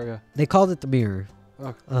big area? They called it the mirror.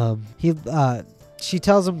 Okay. She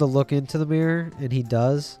tells him to look into the mirror, and he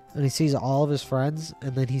does, and he sees all of his friends,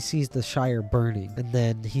 and then he sees the Shire burning, and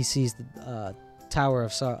then he sees the Tower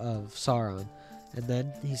of Sauron, and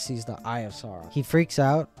then he sees the Eye of Sauron. He freaks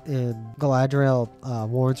out, and Galadriel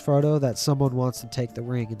warns Frodo that someone wants to take the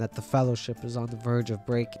ring, and that the Fellowship is on the verge of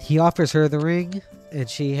breaking. He offers her the ring, and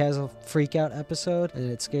she has a freak out episode,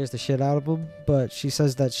 and it scares the shit out of him, but she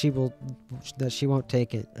says that she won't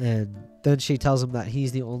take it, and then she tells him that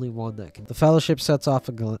he's the only one that can. The Fellowship sets off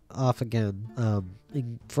again.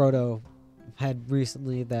 And Frodo had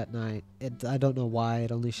recently that night. I don't know why.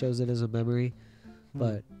 It only shows it as a memory.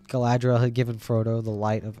 But Galadriel had given Frodo the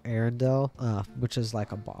light of Arendelle, which is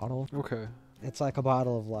like a bottle. Okay. It's like a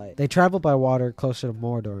bottle of light. They travel by water closer to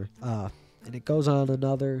Mordor, and it goes on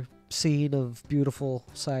another scene of beautiful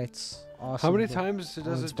sights. Awesome. How many times does it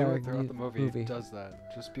do it inspiring throughout the movie? movie. It does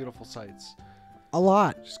that. Just beautiful sights. A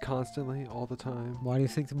lot. Just constantly, all the time. Why do you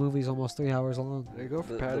think the movie's almost 3 hours long? There you go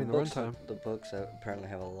for padding the books, runtime. the books apparently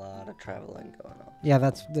have a lot of traveling going on.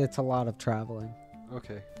 Yeah, it's a lot of traveling.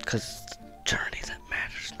 Okay. Because it's the journey that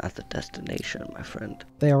matters, not the destination, my friend.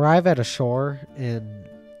 They arrive at a shore and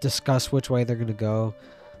discuss which way they're going to go.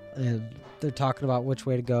 And they're talking about which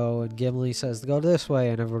way to go. And Gimli says, go this way.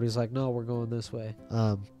 And everybody's like, no, we're going this way.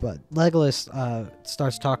 But Legolas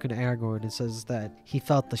starts talking to Aragorn and says that he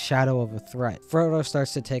felt the shadow of a threat. Frodo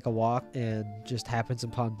starts to take a walk and just happens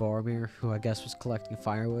upon Boromir, who I guess was collecting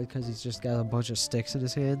firewood because he's just got a bunch of sticks in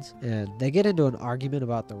his hands. And they get into an argument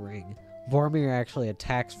about the ring. Boromir actually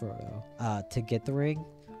attacks Frodo to get the ring,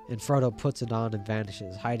 and Frodo puts it on and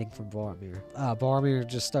vanishes, hiding from Boromir. Boromir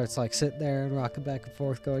just starts like sitting there and rocking back and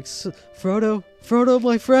forth, going, Frodo,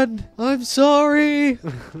 my friend, I'm sorry.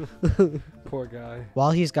 Poor guy.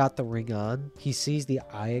 While he's got the ring on, he sees the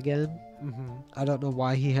eye again, I don't know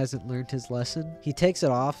why he hasn't learned his lesson. He takes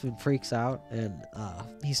it off and freaks out, and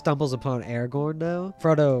he stumbles upon Aragorn now.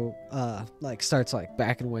 Frodo starts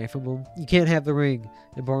backing away from him. You can't have the ring.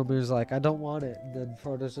 And Boromir's like, I don't want it. And then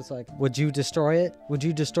Frodo's just like, would you destroy it? Would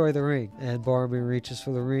you destroy the ring? And Boromir reaches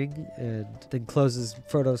for the ring and then closes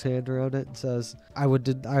Frodo's hand around it and says, I'm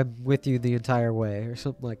with you the entire way, or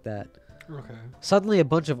something like that. Okay. Suddenly a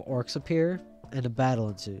bunch of orcs appear and a battle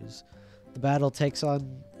ensues. The battle takes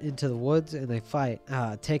on into the woods and they fight,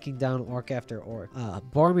 taking down orc after orc.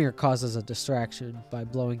 Boromir causes a distraction by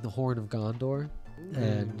blowing the horn of Gondor.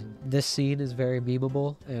 And this scene is very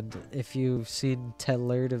memeable. And if you've seen Ted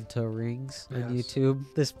Laird to Rings on YouTube,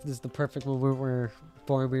 this is the perfect moment where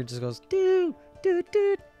Boromir just goes, doo, doo, doo,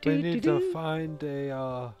 doo, We need doo, to doo. find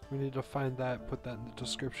that, put that in the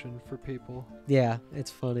description for people. Yeah,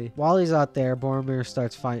 it's funny. While he's out there, Boromir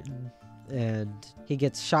starts fighting. And he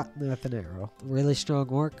gets shot with an arrow. Really strong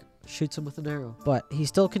orc shoots him with an arrow. But he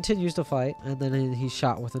still continues to fight, and then he's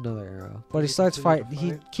shot with another arrow. But he starts continue to fighting.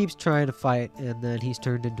 He fight? keeps trying to fight, and then he's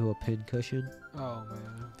turned into a pincushion. Oh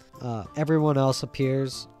man. Everyone else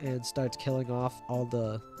appears and starts killing off all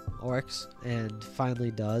the orcs, and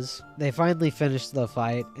finally does. They finally finish the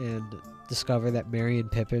fight and discover that Merry and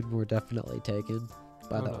Pippin were definitely taken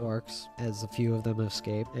by the orcs, as a few of them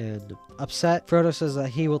escape. And upset, Frodo says that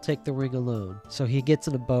he will take the ring alone. So he gets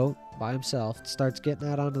in a boat by himself, starts getting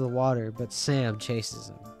out onto the water, but Sam chases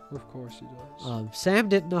him. Of course he does. Sam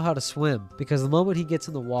didn't know how to swim, because the moment he gets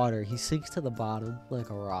in the water, he sinks to the bottom like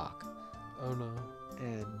a rock. Oh no.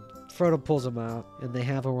 And Frodo pulls him out, and they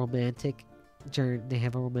have a romantic journey. They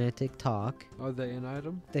have a romantic talk. Are they an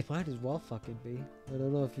item? They might as well fucking be. I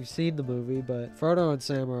don't know if you've seen the movie, but Frodo and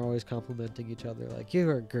Sam are always complimenting each other, like, you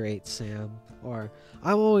are great, Sam. Or,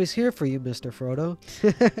 I'm always here for you, Mr. Frodo.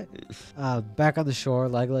 Back on the shore,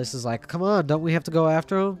 Legolas is like, come on, don't we have to go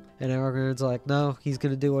after him? And Aragorn's like, no, he's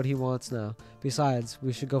gonna do what he wants now. Besides,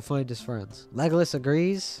 we should go find his friends. Legolas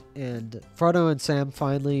agrees, and Frodo and Sam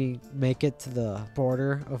finally make it to the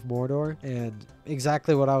border of Mordor, and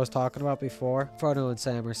exactly what I was talking about before. Frodo and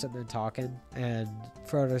Sam are sitting there talking, and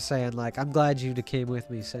Frodo's saying, like, I'm glad you came with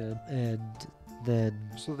me, Sam. And then,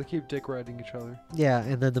 So they keep dick riding each other. yeah,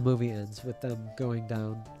 and then the movie ends with them going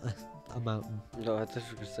down a mountain. No, I thought you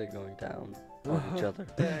were gonna say going down on each other.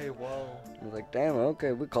 Hey, whoa. I was like, damn,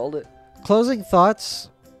 okay, we called it. Closing thoughts.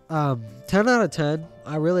 10 out of 10.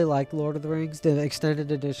 I really like Lord of the Rings. The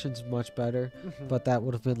extended edition's much better, but that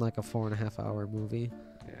would have been like a 4.5 hour movie,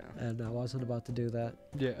 Yeah. and I wasn't about to do that.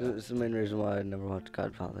 Yeah. It's the main reason why I never watched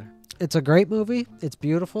Godfather. It's a great movie. It's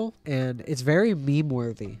beautiful, and it's very meme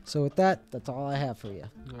worthy. So with that, that's all I have for you.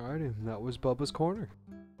 Alrighty, that was Bubba's Corner.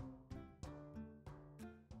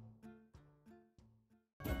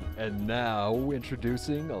 And now,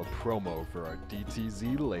 introducing a promo for our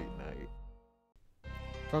DTZ Late Night.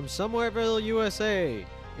 From Somewhereville, USA,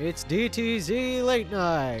 it's DTZ Late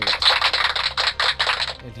Night.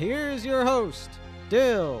 And here's your host,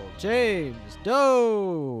 Dill James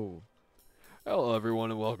Doe. Hello,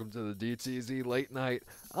 everyone, and welcome to the DTZ Late Night.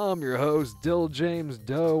 I'm your host, Dill James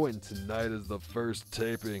Doe, and tonight is the first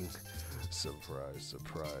taping. Surprise,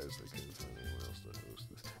 surprise, I can't find anyone else to host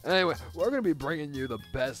this. Anyway, we're going to be bringing you the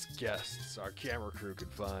best guests our camera crew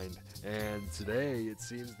could find. And today, it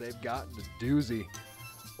seems they've gotten a doozy.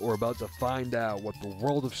 We're about to find out what the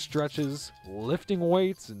world of stretches, lifting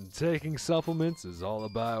weights, and taking supplements is all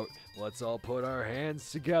about. Let's all put our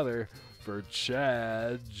hands together for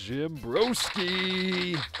Chad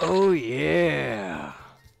Jimbrowski. Oh, yeah.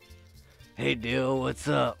 Hey, Dill, what's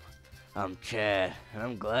up? I'm Chad, and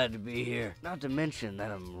I'm glad to be here. Not to mention that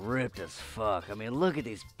I'm ripped as fuck. I mean, look at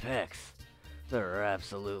these pecs. They're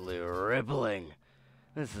absolutely rippling.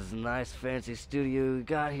 This is a nice, fancy studio you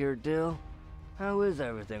got here, Dill. How is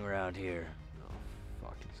everything around here? Oh,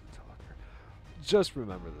 fuck, he's a talker. Just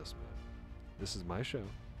remember this, man. This is my show.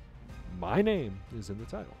 My name is in the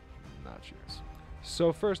title, not yours.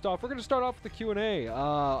 So first off, we're going to start off with the Q&A.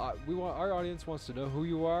 Our audience wants to know who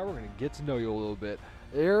you are. We're going to get to know you a little bit.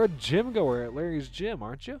 You're a gym goer at Larry's Gym,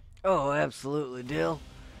 aren't you? Oh, absolutely, Dill.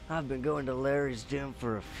 I've been going to Larry's Gym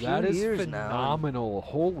for a few That is years now. phenomenal.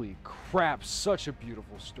 Holy crap, such a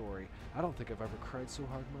beautiful story. I don't think I've ever cried so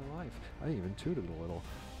hard in my life. I even tooted a little.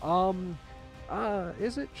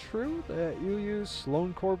 Is it true that you use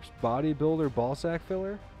Sloan Corp's bodybuilder ballsack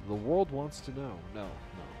filler? The world wants to know. No.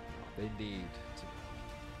 They need to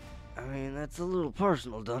know. I mean, that's a little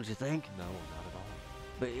personal, don't you think? No, not at all.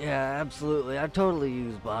 But yeah, absolutely. I totally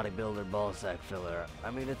use bodybuilder ballsack filler.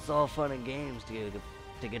 I mean, it's all fun and games to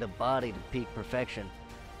get a body to peak perfection.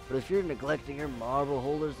 But if you're neglecting your marble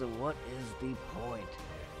holders, then what is the point?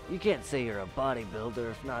 You can't say you're a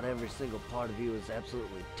bodybuilder if not every single part of you is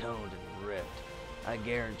absolutely toned and ripped. I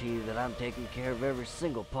guarantee that I'm taking care of every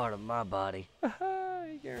single part of my body.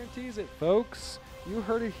 He guarantees it, folks. You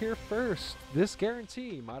heard it here first. This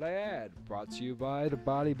guarantee, might I add, brought to you by the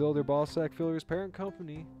bodybuilder ballsack filler's parent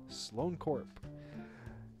company, Sloan Corp.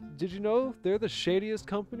 Did you know they're the shadiest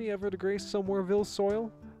company ever to grace Somerville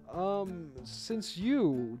soil? Since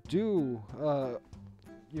you do,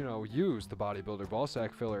 use the bodybuilder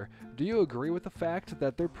ballsack filler, do you agree with the fact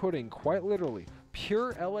that they're putting, quite literally,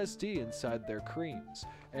 pure LSD inside their creams,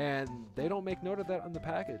 and they don't make note of that on the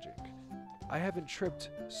packaging? I haven't tripped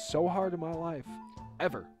so hard in my life,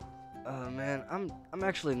 ever. Man, I'm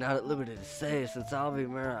actually not at liberty to say since I'll be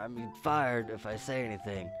fired if I say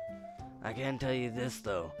anything. I can tell you this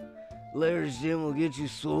though. Larry's Gym will get you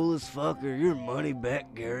swole as fuck or your money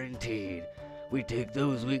back guaranteed. We take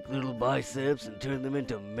those weak little biceps and turn them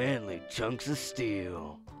into manly chunks of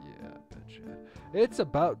steel. Yeah, I betcha. It's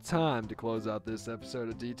about time to close out this episode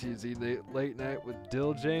of DTZ Late Night with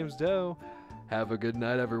Dill James Doe. Have a good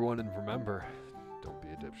night, everyone, and remember, don't be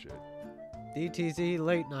a dipshit. DTZ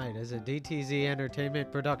Late Night is a DTZ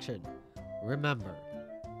Entertainment production. Remember,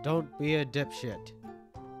 don't be a dipshit.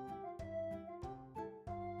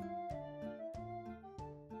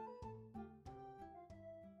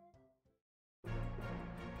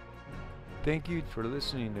 Thank you for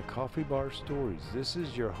listening to Coffee Bar Stories. This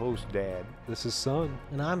is your host, Dad. This is Son.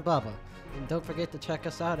 And I'm Bubba. And don't forget to check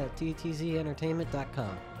us out at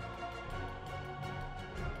dtzentertainment.com.